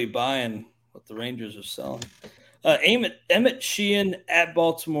really buying what the Rangers are selling. Emmett Sheehan at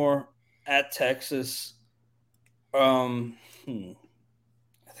Baltimore, at Texas. I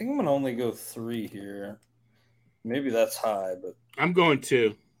think I'm going to only go 3 here. Maybe that's high, but I'm going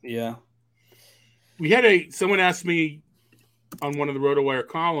 2. Yeah. We had someone asked me on one of the RotoWire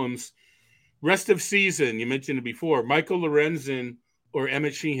columns, rest of season, you mentioned it before, Michael Lorenzen or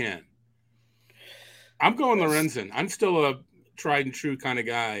Emmett Sheehan. I'm going Lorenzen. I'm still a tried and true kind of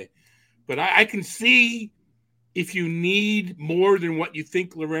guy. But I can see if you need more than what you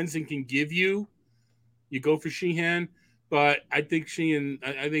think Lorenzen can give you, you go for Sheehan. But I think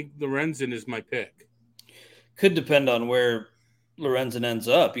Lorenzen is my pick. Could depend on where Lorenzen ends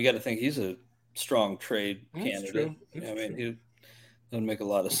up. You got to think he's a strong trade candidate. He doesn't make a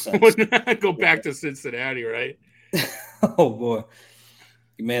lot of sense. Go back to Cincinnati, right? Oh boy,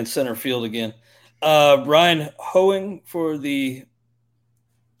 man, center field again. Brian Hoeing for the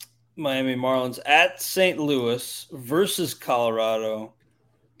Miami Marlins at St. Louis versus Colorado.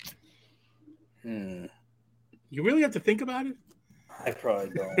 You really have to think about it? I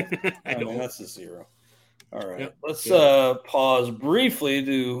probably don't. I mean, that's a 0. All right. Yep. Let's pause briefly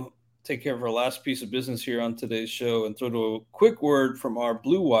to take care of our last piece of business here on today's show and throw to a quick word from our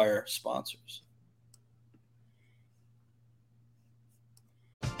Blue Wire sponsors.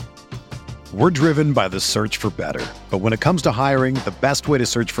 We're driven by the search for better. But when it comes to hiring, the best way to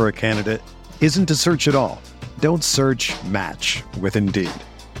search for a candidate isn't to search at all. Don't search, match with Indeed.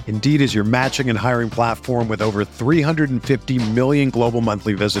 Indeed is your matching and hiring platform with over 350 million global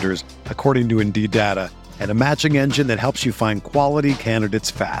monthly visitors, according to Indeed data, and a matching engine that helps you find quality candidates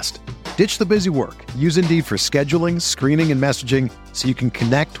fast. Ditch the busy work. Use Indeed for scheduling, screening, and messaging so you can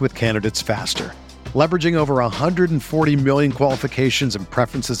connect with candidates faster. Leveraging over 140 million qualifications and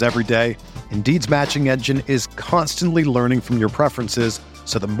preferences every day, Indeed's matching engine is constantly learning from your preferences,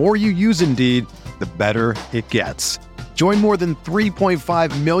 so the more you use Indeed, the better it gets. Join more than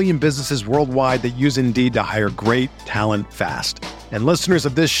 3.5 million businesses worldwide that use Indeed to hire great talent fast. And listeners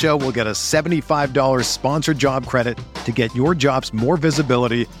of this show will get a $75 sponsored job credit to get your jobs more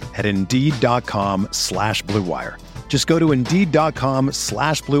visibility at Indeed.com/Blue Wire. Just go to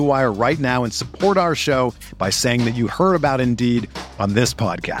Indeed.com/Blue Wire right now and support our show by saying that you heard about Indeed on this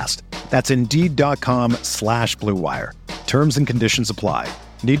podcast. That's Indeed.com/Blue Wire. Terms and conditions apply.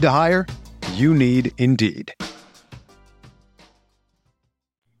 Need to hire? You need Indeed.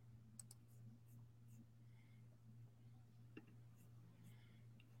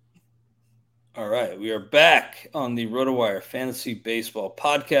 All right, we are back on the RotoWire Fantasy Baseball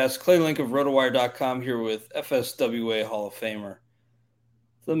Podcast. Clay Link of RotoWire.com here with FSWA Hall of Famer,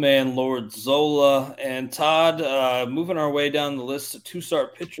 the man, Lord Zola. And Todd, moving our way down the list of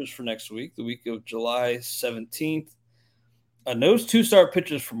 2-start pitchers for next week, the week of July 17th. No 2-start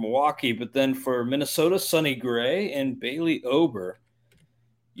pitchers for Milwaukee, but then for Minnesota, Sonny Gray and Bailey Ober.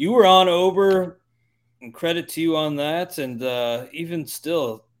 You were on Ober, and credit to you on that. And even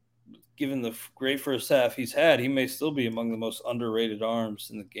still, given the great first half he's had, he may still be among the most underrated arms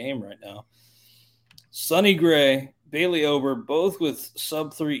in the game right now. Sonny Gray, Bailey Ober, both with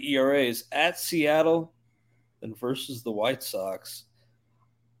sub-3 ERAs at Seattle and versus the White Sox.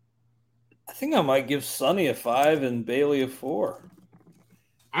 I think I might give Sonny a 5 and Bailey a 4.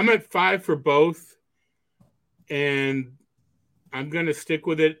 I'm at 5 for both, and I'm going to stick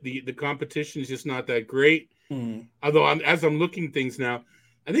with it. The competition is just not that great. Although as I'm looking things now,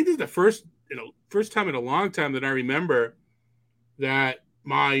 I think this is the first time in a long time that I remember that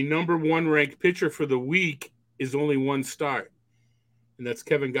my number 1 ranked pitcher for the week is only 1 start, and that's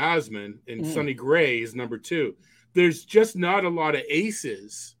Kevin Gausman, and Sonny Gray is number 2. There's just not a lot of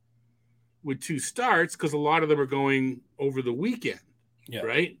aces with 2 starts because a lot of them are going over the weekend,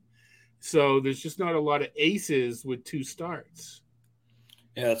 right? So there's just not a lot of aces with 2 starts.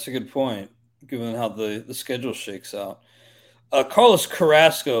 Yeah, that's a good point, given how the schedule shakes out. Carlos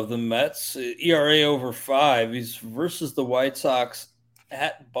Carrasco of the Mets, ERA over 5. He's versus the White Sox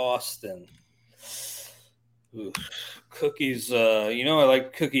at Boston. Ooh, Cookie's, I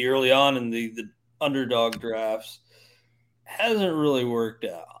like Cookie early on in the underdog drafts. Hasn't really worked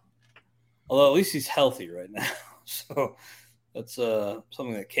out. Although at least he's healthy right now. So that's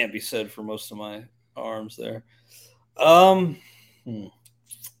something that can't be said for most of my arms there.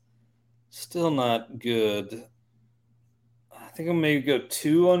 Still not good. I think I'll maybe go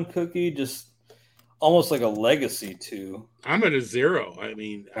 2 on Cookie, just almost like a legacy 2. I'm at a 0. I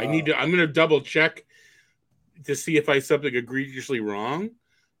mean, I'm going to double check to see if I something egregiously wrong.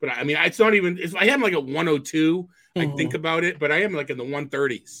 But I mean, it's not even, I am like a 102. I think about it, but I am like in the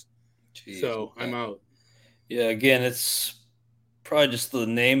 130s. Jeez, so I'm out. Yeah. Again, it's probably just the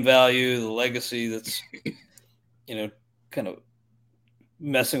name value, the legacy that's, kind of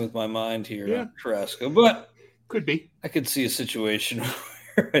messing with my mind here on Carrasco, but could be. I could see a situation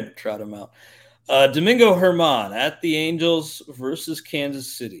Trot him out. Domingo Herman at the Angels versus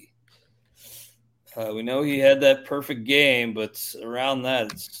Kansas City. We know he had that perfect game, but around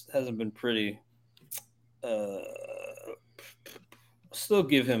that, it hasn't been pretty. Still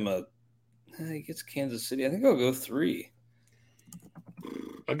give him he gets Kansas City. I think I'll go 3.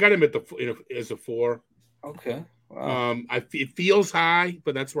 I got him at as a 4. Okay. Wow. It feels high,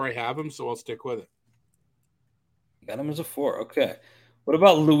 but that's where I have him, so I'll stick with it. Got him as a 4. Okay. What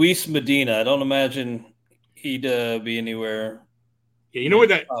about Luis Medina? I don't imagine he'd be anywhere. Yeah, you know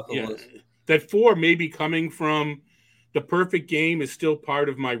what that 4 may be coming from. The perfect game is still part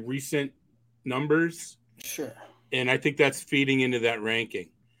of my recent numbers. Sure. And I think that's feeding into that ranking.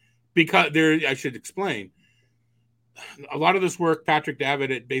 Because I should explain. A lot of this work, Patrick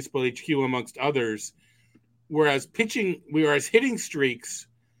Davitt at Baseball HQ, amongst others, whereas hitting streaks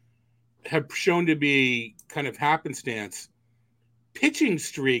have shown to be kind of happenstance, pitching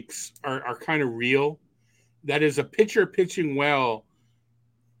streaks are kind of real. That is, a pitcher pitching well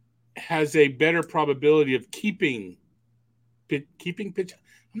has a better probability of keeping pitch.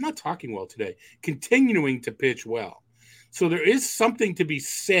 I'm not talking well today. Continuing to pitch well. So there is something to be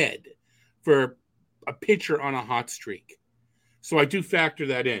said for a pitcher on a hot streak. So I do factor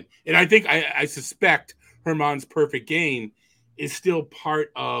that in. And I think I suspect Herman's perfect game is still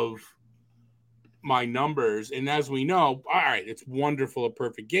part of my numbers. And as we know, all right, it's wonderful, a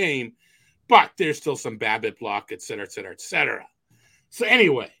perfect game, but there's still some BABIP block, et cetera, et cetera, et cetera. So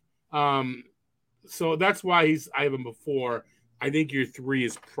anyway, so that's why I have him before. I think your 3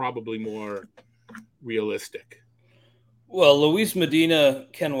 is probably more realistic. Well, Luis Medina,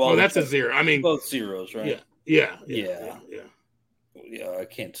 Ken Waldichuk. Oh, that's a 0. I mean, both zeros, right? Yeah. Yeah, I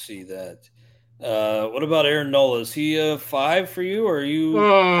can't see that. What about Aaron Nola? Is he a 5 for you, or are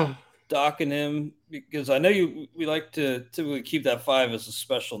you docking him? Because I know we like to typically keep that 5 as a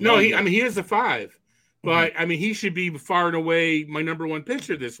special number. No, he is a 5, but I mean, he should be far and away my number 1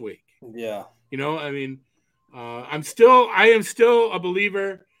 pitcher this week. Yeah, I mean, I am still a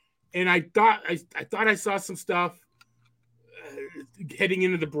believer, and I thought I saw some stuff heading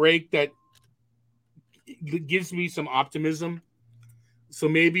into the break that gives me some optimism. So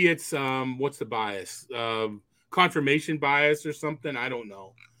maybe it's what's the bias? Confirmation bias or something. I don't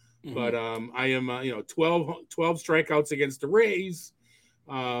know. Mm-hmm. But I am 12 strikeouts against the Rays.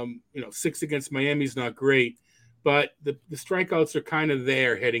 6 against Miami is not great, but the strikeouts are kind of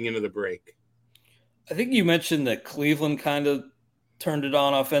there heading into the break. I think you mentioned that Cleveland kind of turned it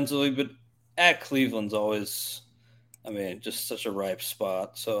on offensively, but at Cleveland's always, just such a ripe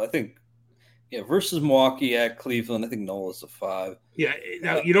spot. So I think, versus Milwaukee at Cleveland, I think Nola's a 5. Yeah.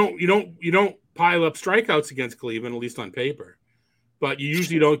 Now you don't pile up strikeouts against Cleveland, at least on paper, but you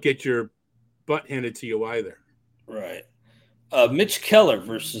usually don't get your butt handed to you either. Right. Mitch Keller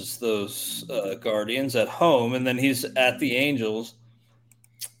versus those Guardians at home, and then he's at the Angels.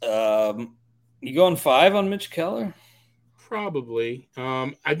 You going 5 on Mitch Keller? Probably.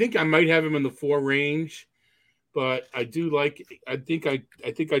 I think I might have him in the 4 range, but I do like. I think I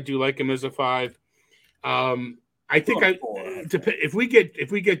do like him as a 5. I think if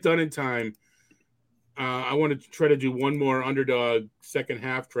we get done in time, I want to try to do one more underdog second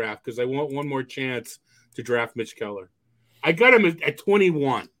half draft because I want one more chance to draft Mitch Keller. I got him at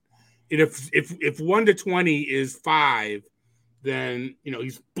 21. And if 1 to 20 is 5, then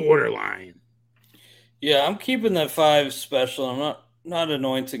he's borderline. Yeah, I'm keeping that 5 special. I'm not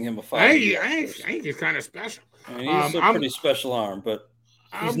anointing him a 5. I think he's kind of special. He's a pretty special arm, but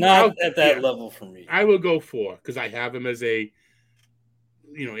he's not at that level for me. I will go 4 because I have him as a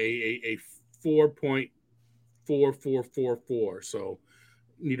 4.4444. So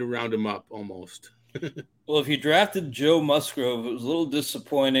need to round him up almost. Well, if you drafted Joe Musgrove, it was a little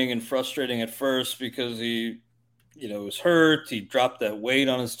disappointing and frustrating at first because he, was hurt. He dropped that weight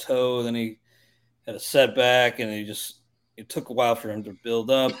on his toe. Then he had a setback, and it took a while for him to build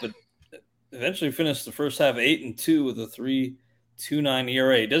up, but eventually finished the first half 8-2 with a 3.29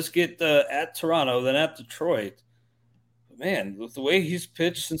 ERA. He does get at Toronto, then at Detroit. But man, with the way he's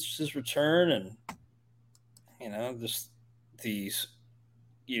pitched since his return, and just these.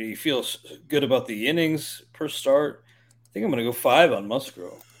 You feel good about the innings per start. I think I'm going to go 5 on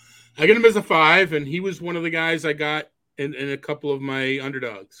Musgrove. I got him as a 5, and he was one of the guys I got in a couple of my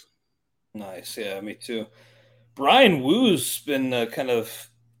underdogs. Nice. Yeah, me too. Brian Woo's been kind of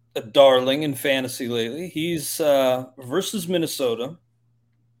a darling in fantasy lately. He's versus Minnesota,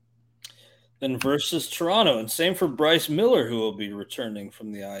 then versus Toronto, and same for Bryce Miller, who will be returning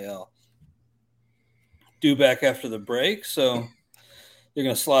from the IL. Due back after the break, so they're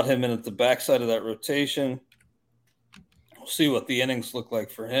going to slot him in at the backside of that rotation. We'll see what the innings look like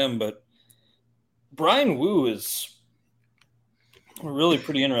for him. But Brian Wu is really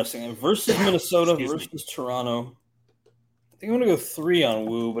pretty interesting. Versus Minnesota versus Toronto. I think I'm going to go 3 on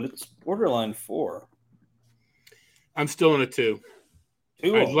Wu, but it's borderline 4. I'm still in a 2.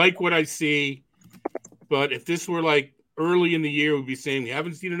 I like what I see, but if this were like early in the year, we'd be saying we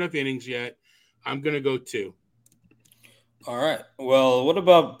haven't seen enough innings yet. I'm going to go 2. All right. Well, what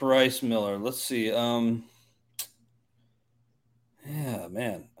about Bryce Miller? Let's see. Yeah,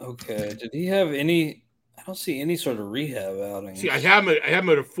 man. Okay. Did he have any? I don't see any sort of rehab outings. See, I have him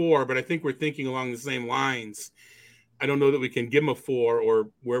at a 4, but I think we're thinking along the same lines. I don't know that we can give him a 4 or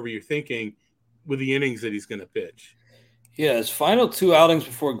wherever you're thinking with the innings that he's going to pitch. Yeah, his final 2 outings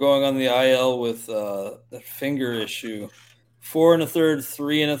before going on the IL with that finger issue, 4 1/3,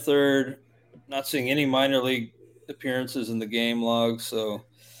 3 1/3. Not seeing any minor league appearances in the game log. So,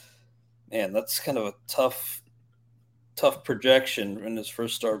 man, that's kind of a tough projection in his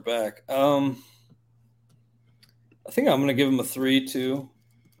first start back. I think I'm going to give him a 3 too.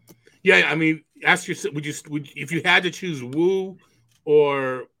 Yeah, I mean, ask yourself: would if you had to choose Wu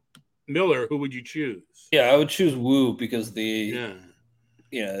or Miller, who would you choose? Yeah, I would choose Wu because he's a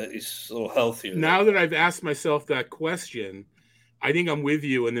little healthier. Now that I've asked myself that question, I think I'm with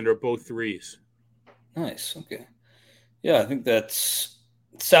you, and then they're both 3s. Nice. Okay. Yeah, I think that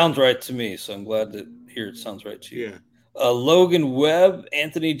sounds right to me. So I'm glad to hear it sounds right to you. Yeah. Logan Webb,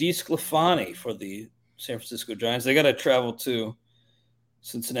 Anthony DeSclafani for the San Francisco Giants. They got to travel to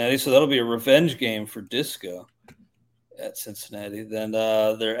Cincinnati, so that'll be a revenge game for Disco at Cincinnati. Then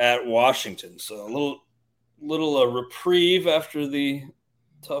they're at Washington, so a little reprieve after the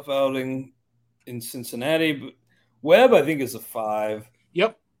tough outing in Cincinnati. But Webb, I think, is a 5.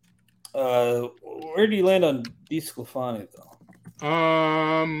 Yep. Where do you land on DeSclafani though?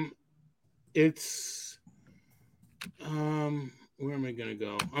 It's where am I going to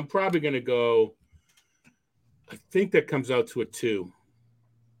go? I'm probably going to go. I think that comes out to a 2.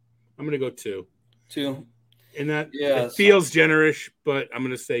 I'm going to go 2. 2. And that it feels generous, but I'm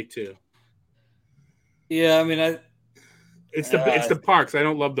going to say 2. Yeah, I mean, it's the Parks. I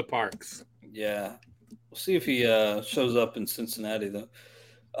don't love the Parks. Yeah, we'll see if he shows up in Cincinnati though.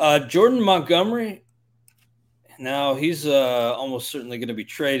 Jordan Montgomery. Now he's almost certainly going to be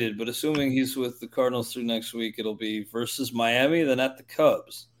traded, but assuming he's with the Cardinals through next week, it'll be versus Miami, then at the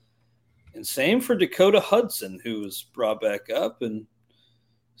Cubs. And same for Dakota Hudson, who was brought back up and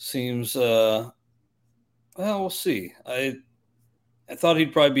seems well, we'll see. I thought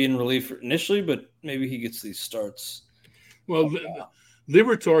he'd probably be in relief initially, but maybe he gets these starts. Well,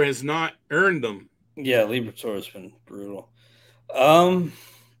 Liberatore has not earned them. Yeah, Liberatore has been brutal.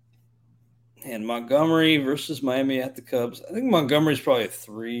 And Montgomery versus Miami at the Cubs. I think Montgomery's probably a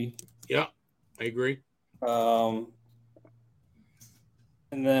 3. Yeah, I agree. And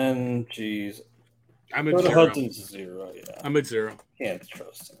then, I'm at 0. Hudson's a 0. Yeah, I'm at 0. Can't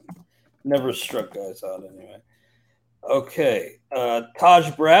trust him. Never struck guys out anyway. Okay,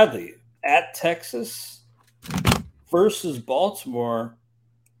 Taj Bradley at Texas versus Baltimore.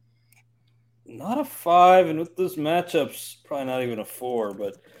 Not a 5, and with those matchups, probably not even a 4.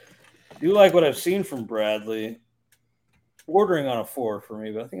 But I do like what I've seen from Bradley. Bordering on a 4 for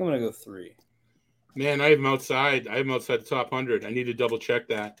me, but I think I'm going to go 3. Man, I have him outside. The top 100. I need to double check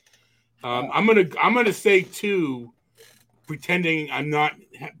that. I'm gonna say 2, pretending I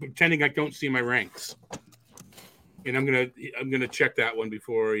don't see my ranks, and I'm gonna check that one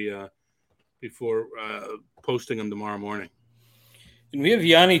before posting them tomorrow morning. And we have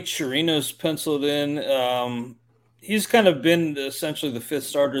Yanni Chirinos penciled in. He's kind of been essentially the 5th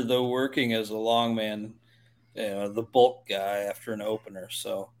starter, though, working as a long man, the bulk guy after an opener.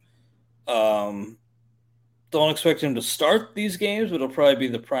 So don't expect him to start these games, but he'll probably be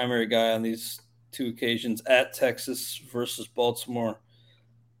the primary guy on these 2 occasions at Texas versus Baltimore.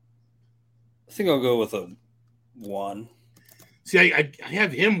 I think I'll go with a 1. See, I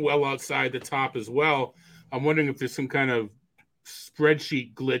have him well outside the top as well. I'm wondering if there's some kind of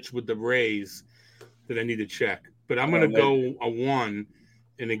spreadsheet glitch with the Rays that I need to check. But I'm going to go a 1,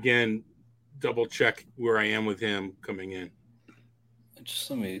 and again, double check where I am with him coming in. Just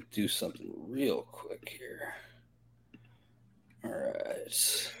let me do something real quick here. All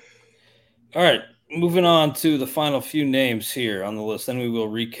right. Moving on to the final few names here on the list. Then we will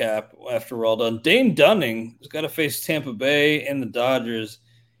recap after we're all done. Dane Dunning has got to face Tampa Bay and the Dodgers.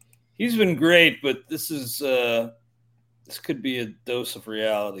 He's been great, but this could be a dose of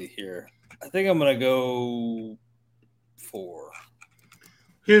reality here. I think I'm going to go 4.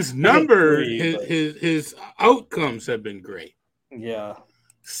 His number, his outcomes have been great. Yeah.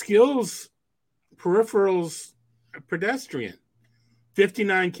 Skills, peripherals, pedestrian.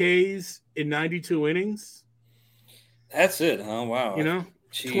 59 Ks in 92 innings. That's it, huh? Wow. You know,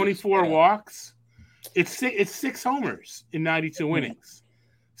 Jeez, 24 walks. It's 6 homers in 92 innings.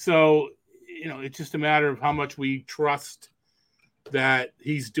 So, you know, it's just a matter of how much we trust that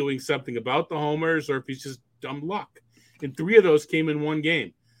he's doing something about the homers or if he's just dumb luck. And 3 of those came in one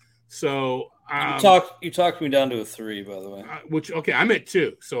game. So you talked me down to a 3, by the way. I'm at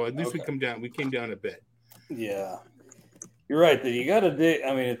 2. So at least we came down a bit. Yeah. You're right. That you got to dig. I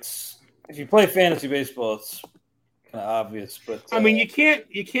mean, it's if you play fantasy baseball, it's kind of obvious, but I mean, you can't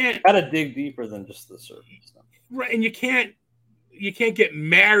got to dig deeper than just the surface stuff. Right, and you can't get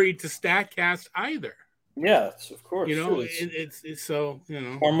married to Statcast either. Yeah, of course. You know, it's so, you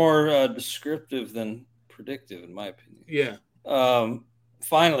know, far more descriptive than predictive, in my opinion. Yeah.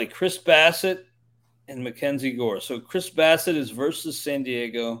 Finally, Chris Bassett and Mackenzie Gore. So Chris Bassett is versus San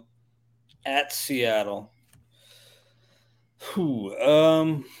Diego at Seattle.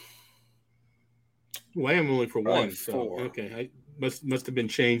 Well, I am only for 1. So 4. Okay, I must have been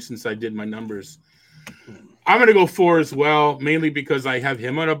changed since I did my numbers. I'm going to go 4 as well, mainly because I have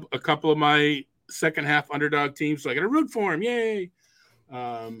him on a couple of my second half underdog teams, so I got to root for him. Yay!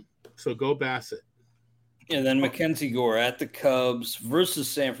 So go Bassett. And then Mackenzie Gore at the Cubs versus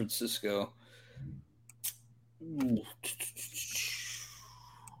San Francisco.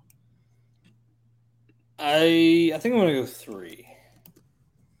 I think I'm going to go 3.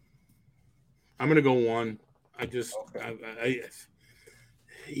 I'm going to go 1.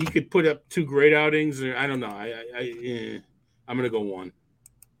 He could put up 2 great outings, or I don't know. I'm going to go 1.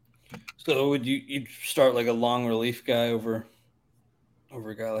 So would you'd start like a long relief guy over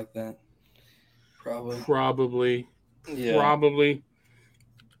a guy like that? Probably. Yeah. Probably.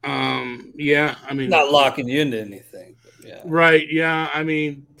 Yeah. I mean, not locking you into anything. But yeah. Right. Yeah. I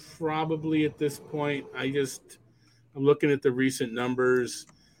mean, probably at this point, I'm looking at the recent numbers.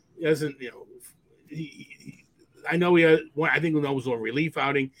 He hasn't, you know, I know he had one. I think that was a relief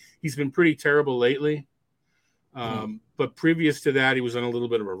outing. He's been pretty terrible lately. But previous to that, he was on a little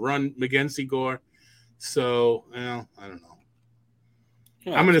bit of a run, Mackenzie Gore. So, well, I don't know.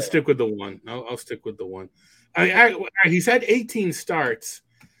 Okay. I'm going to stick with the 1. I'll stick with the 1. He's had 18 starts.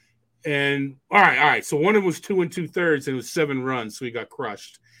 And all right. So one of them was 2 2/3, and it was 7 runs. So he got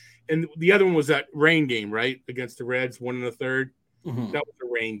crushed. And the other one was that rain game, right? Against the Reds, 1 1/3. Mm-hmm. That was a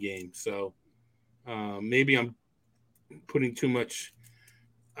rain game. So maybe I'm putting too much.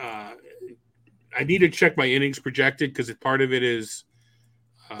 I need to check my innings projected because part of it is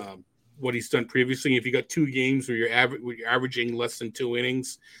what he's done previously. If you got 2 games where you're averaging less than 2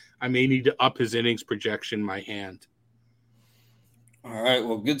 innings, I may need to up his innings projection in my hand. All right.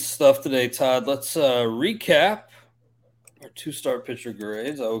 Well, good stuff today, Todd. Let's recap our 2-star pitcher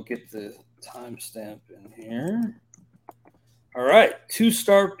grades. I will get the timestamp in here. All right.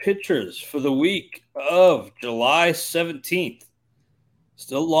 2-star pitchers for the week of July 17th.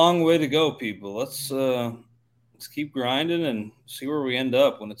 Still a long way to go, people. Let's keep grinding and see where we end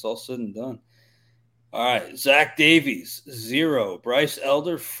up when it's all said and done. All right. Zach Davies, 0. Bryce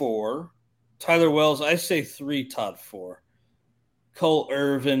Elder, 4. Tyler Wells, I say 3. Todd, 4. Cole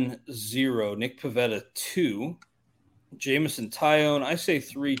Irvin, 0. Nick Pivetta, 2. Jameson Taillon, I say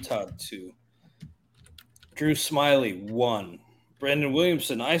 3. Todd, 2. Drew Smiley, 1. Brandon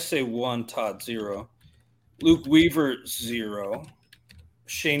Williamson, I say 1. Todd, 0. Luke Weaver, 0.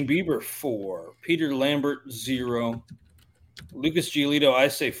 Shane Bieber, 4. Peter Lambert, 0. Lucas Giolito, I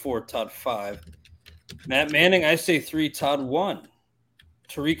say 4. Todd, 5. Matt Manning, I say 3. Todd, 1.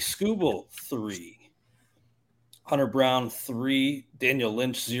 Tariq Skubal, 3. Hunter Brown, 3. Daniel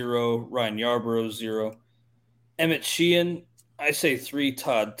Lynch, 0. Ryan Yarbrough, 0. Emmett Sheehan, I say 3.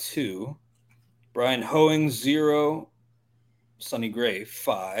 Todd, 2. Brian Hoeing, 0. Sonny Gray,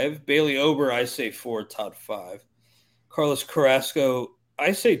 5. Bailey Ober, I say 4. Todd, 5. Carlos Carrasco,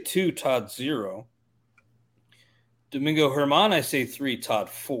 I say 2. Todd, 0. Domingo Herman, I say 3. Todd,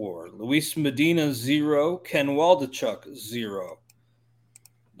 4. Luis Medina, 0. Ken Waldachuk, 0.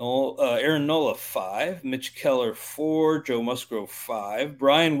 Aaron Nola, 5. Mitch Keller, 4. Joe Musgrove, 5.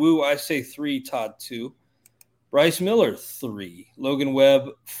 Brian Wu, I say 3. Todd, 2. Bryce Miller, 3. Logan Webb,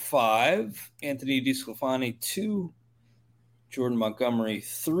 5. Anthony DeSclafani, 2. Jordan Montgomery,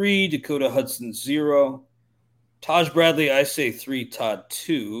 3. Dakota Hudson, 0. Taj Bradley, I say 3. Todd,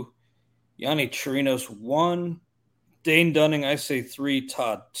 2. Yanni Chirinos, 1. Dane Dunning, I say 3.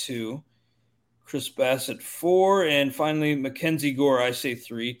 Todd, 2. Chris Bassett, 4. And finally, Mackenzie Gore, I say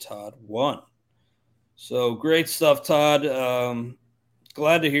 3. Todd, 1. So great stuff, Todd.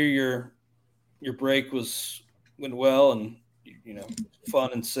 Glad to hear your break went well and,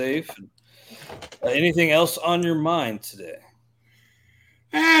 fun and safe. Anything else on your mind today?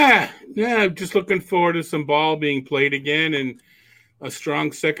 Yeah, just looking forward to some ball being played again and a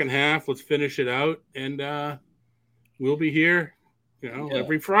strong second half. Let's finish it out, and we'll be here,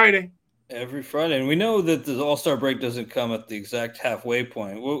 every Friday. Every Friday. And we know that the All-Star break doesn't come at the exact halfway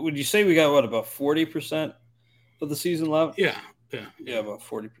point. What would you say we got, about 40% of the season left? Yeah, about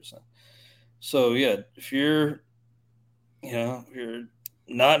 40%. So, if you're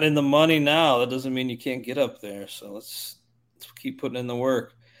not in the money now, that doesn't mean you can't get up there. So let's keep putting in the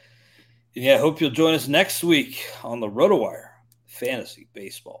work. And I hope you'll join us next week on the RotoWire Fantasy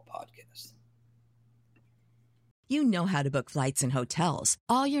Baseball Podcast. You know how to book flights and hotels.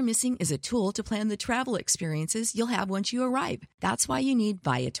 All you're missing is a tool to plan the travel experiences you'll have once you arrive. That's why you need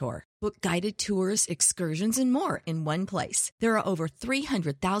Viator. Book guided tours, excursions, and more in one place. There are over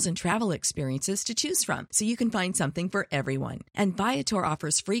 300,000 travel experiences to choose from, so you can find something for everyone. And Viator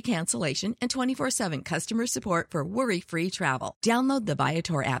offers free cancellation and 24/7 customer support for worry-free travel. Download the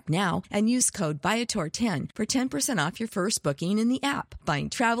Viator app now and use code Viator10 for 10% off your first booking in the app.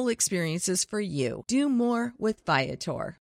 Find travel experiences for you. Do more with Viator.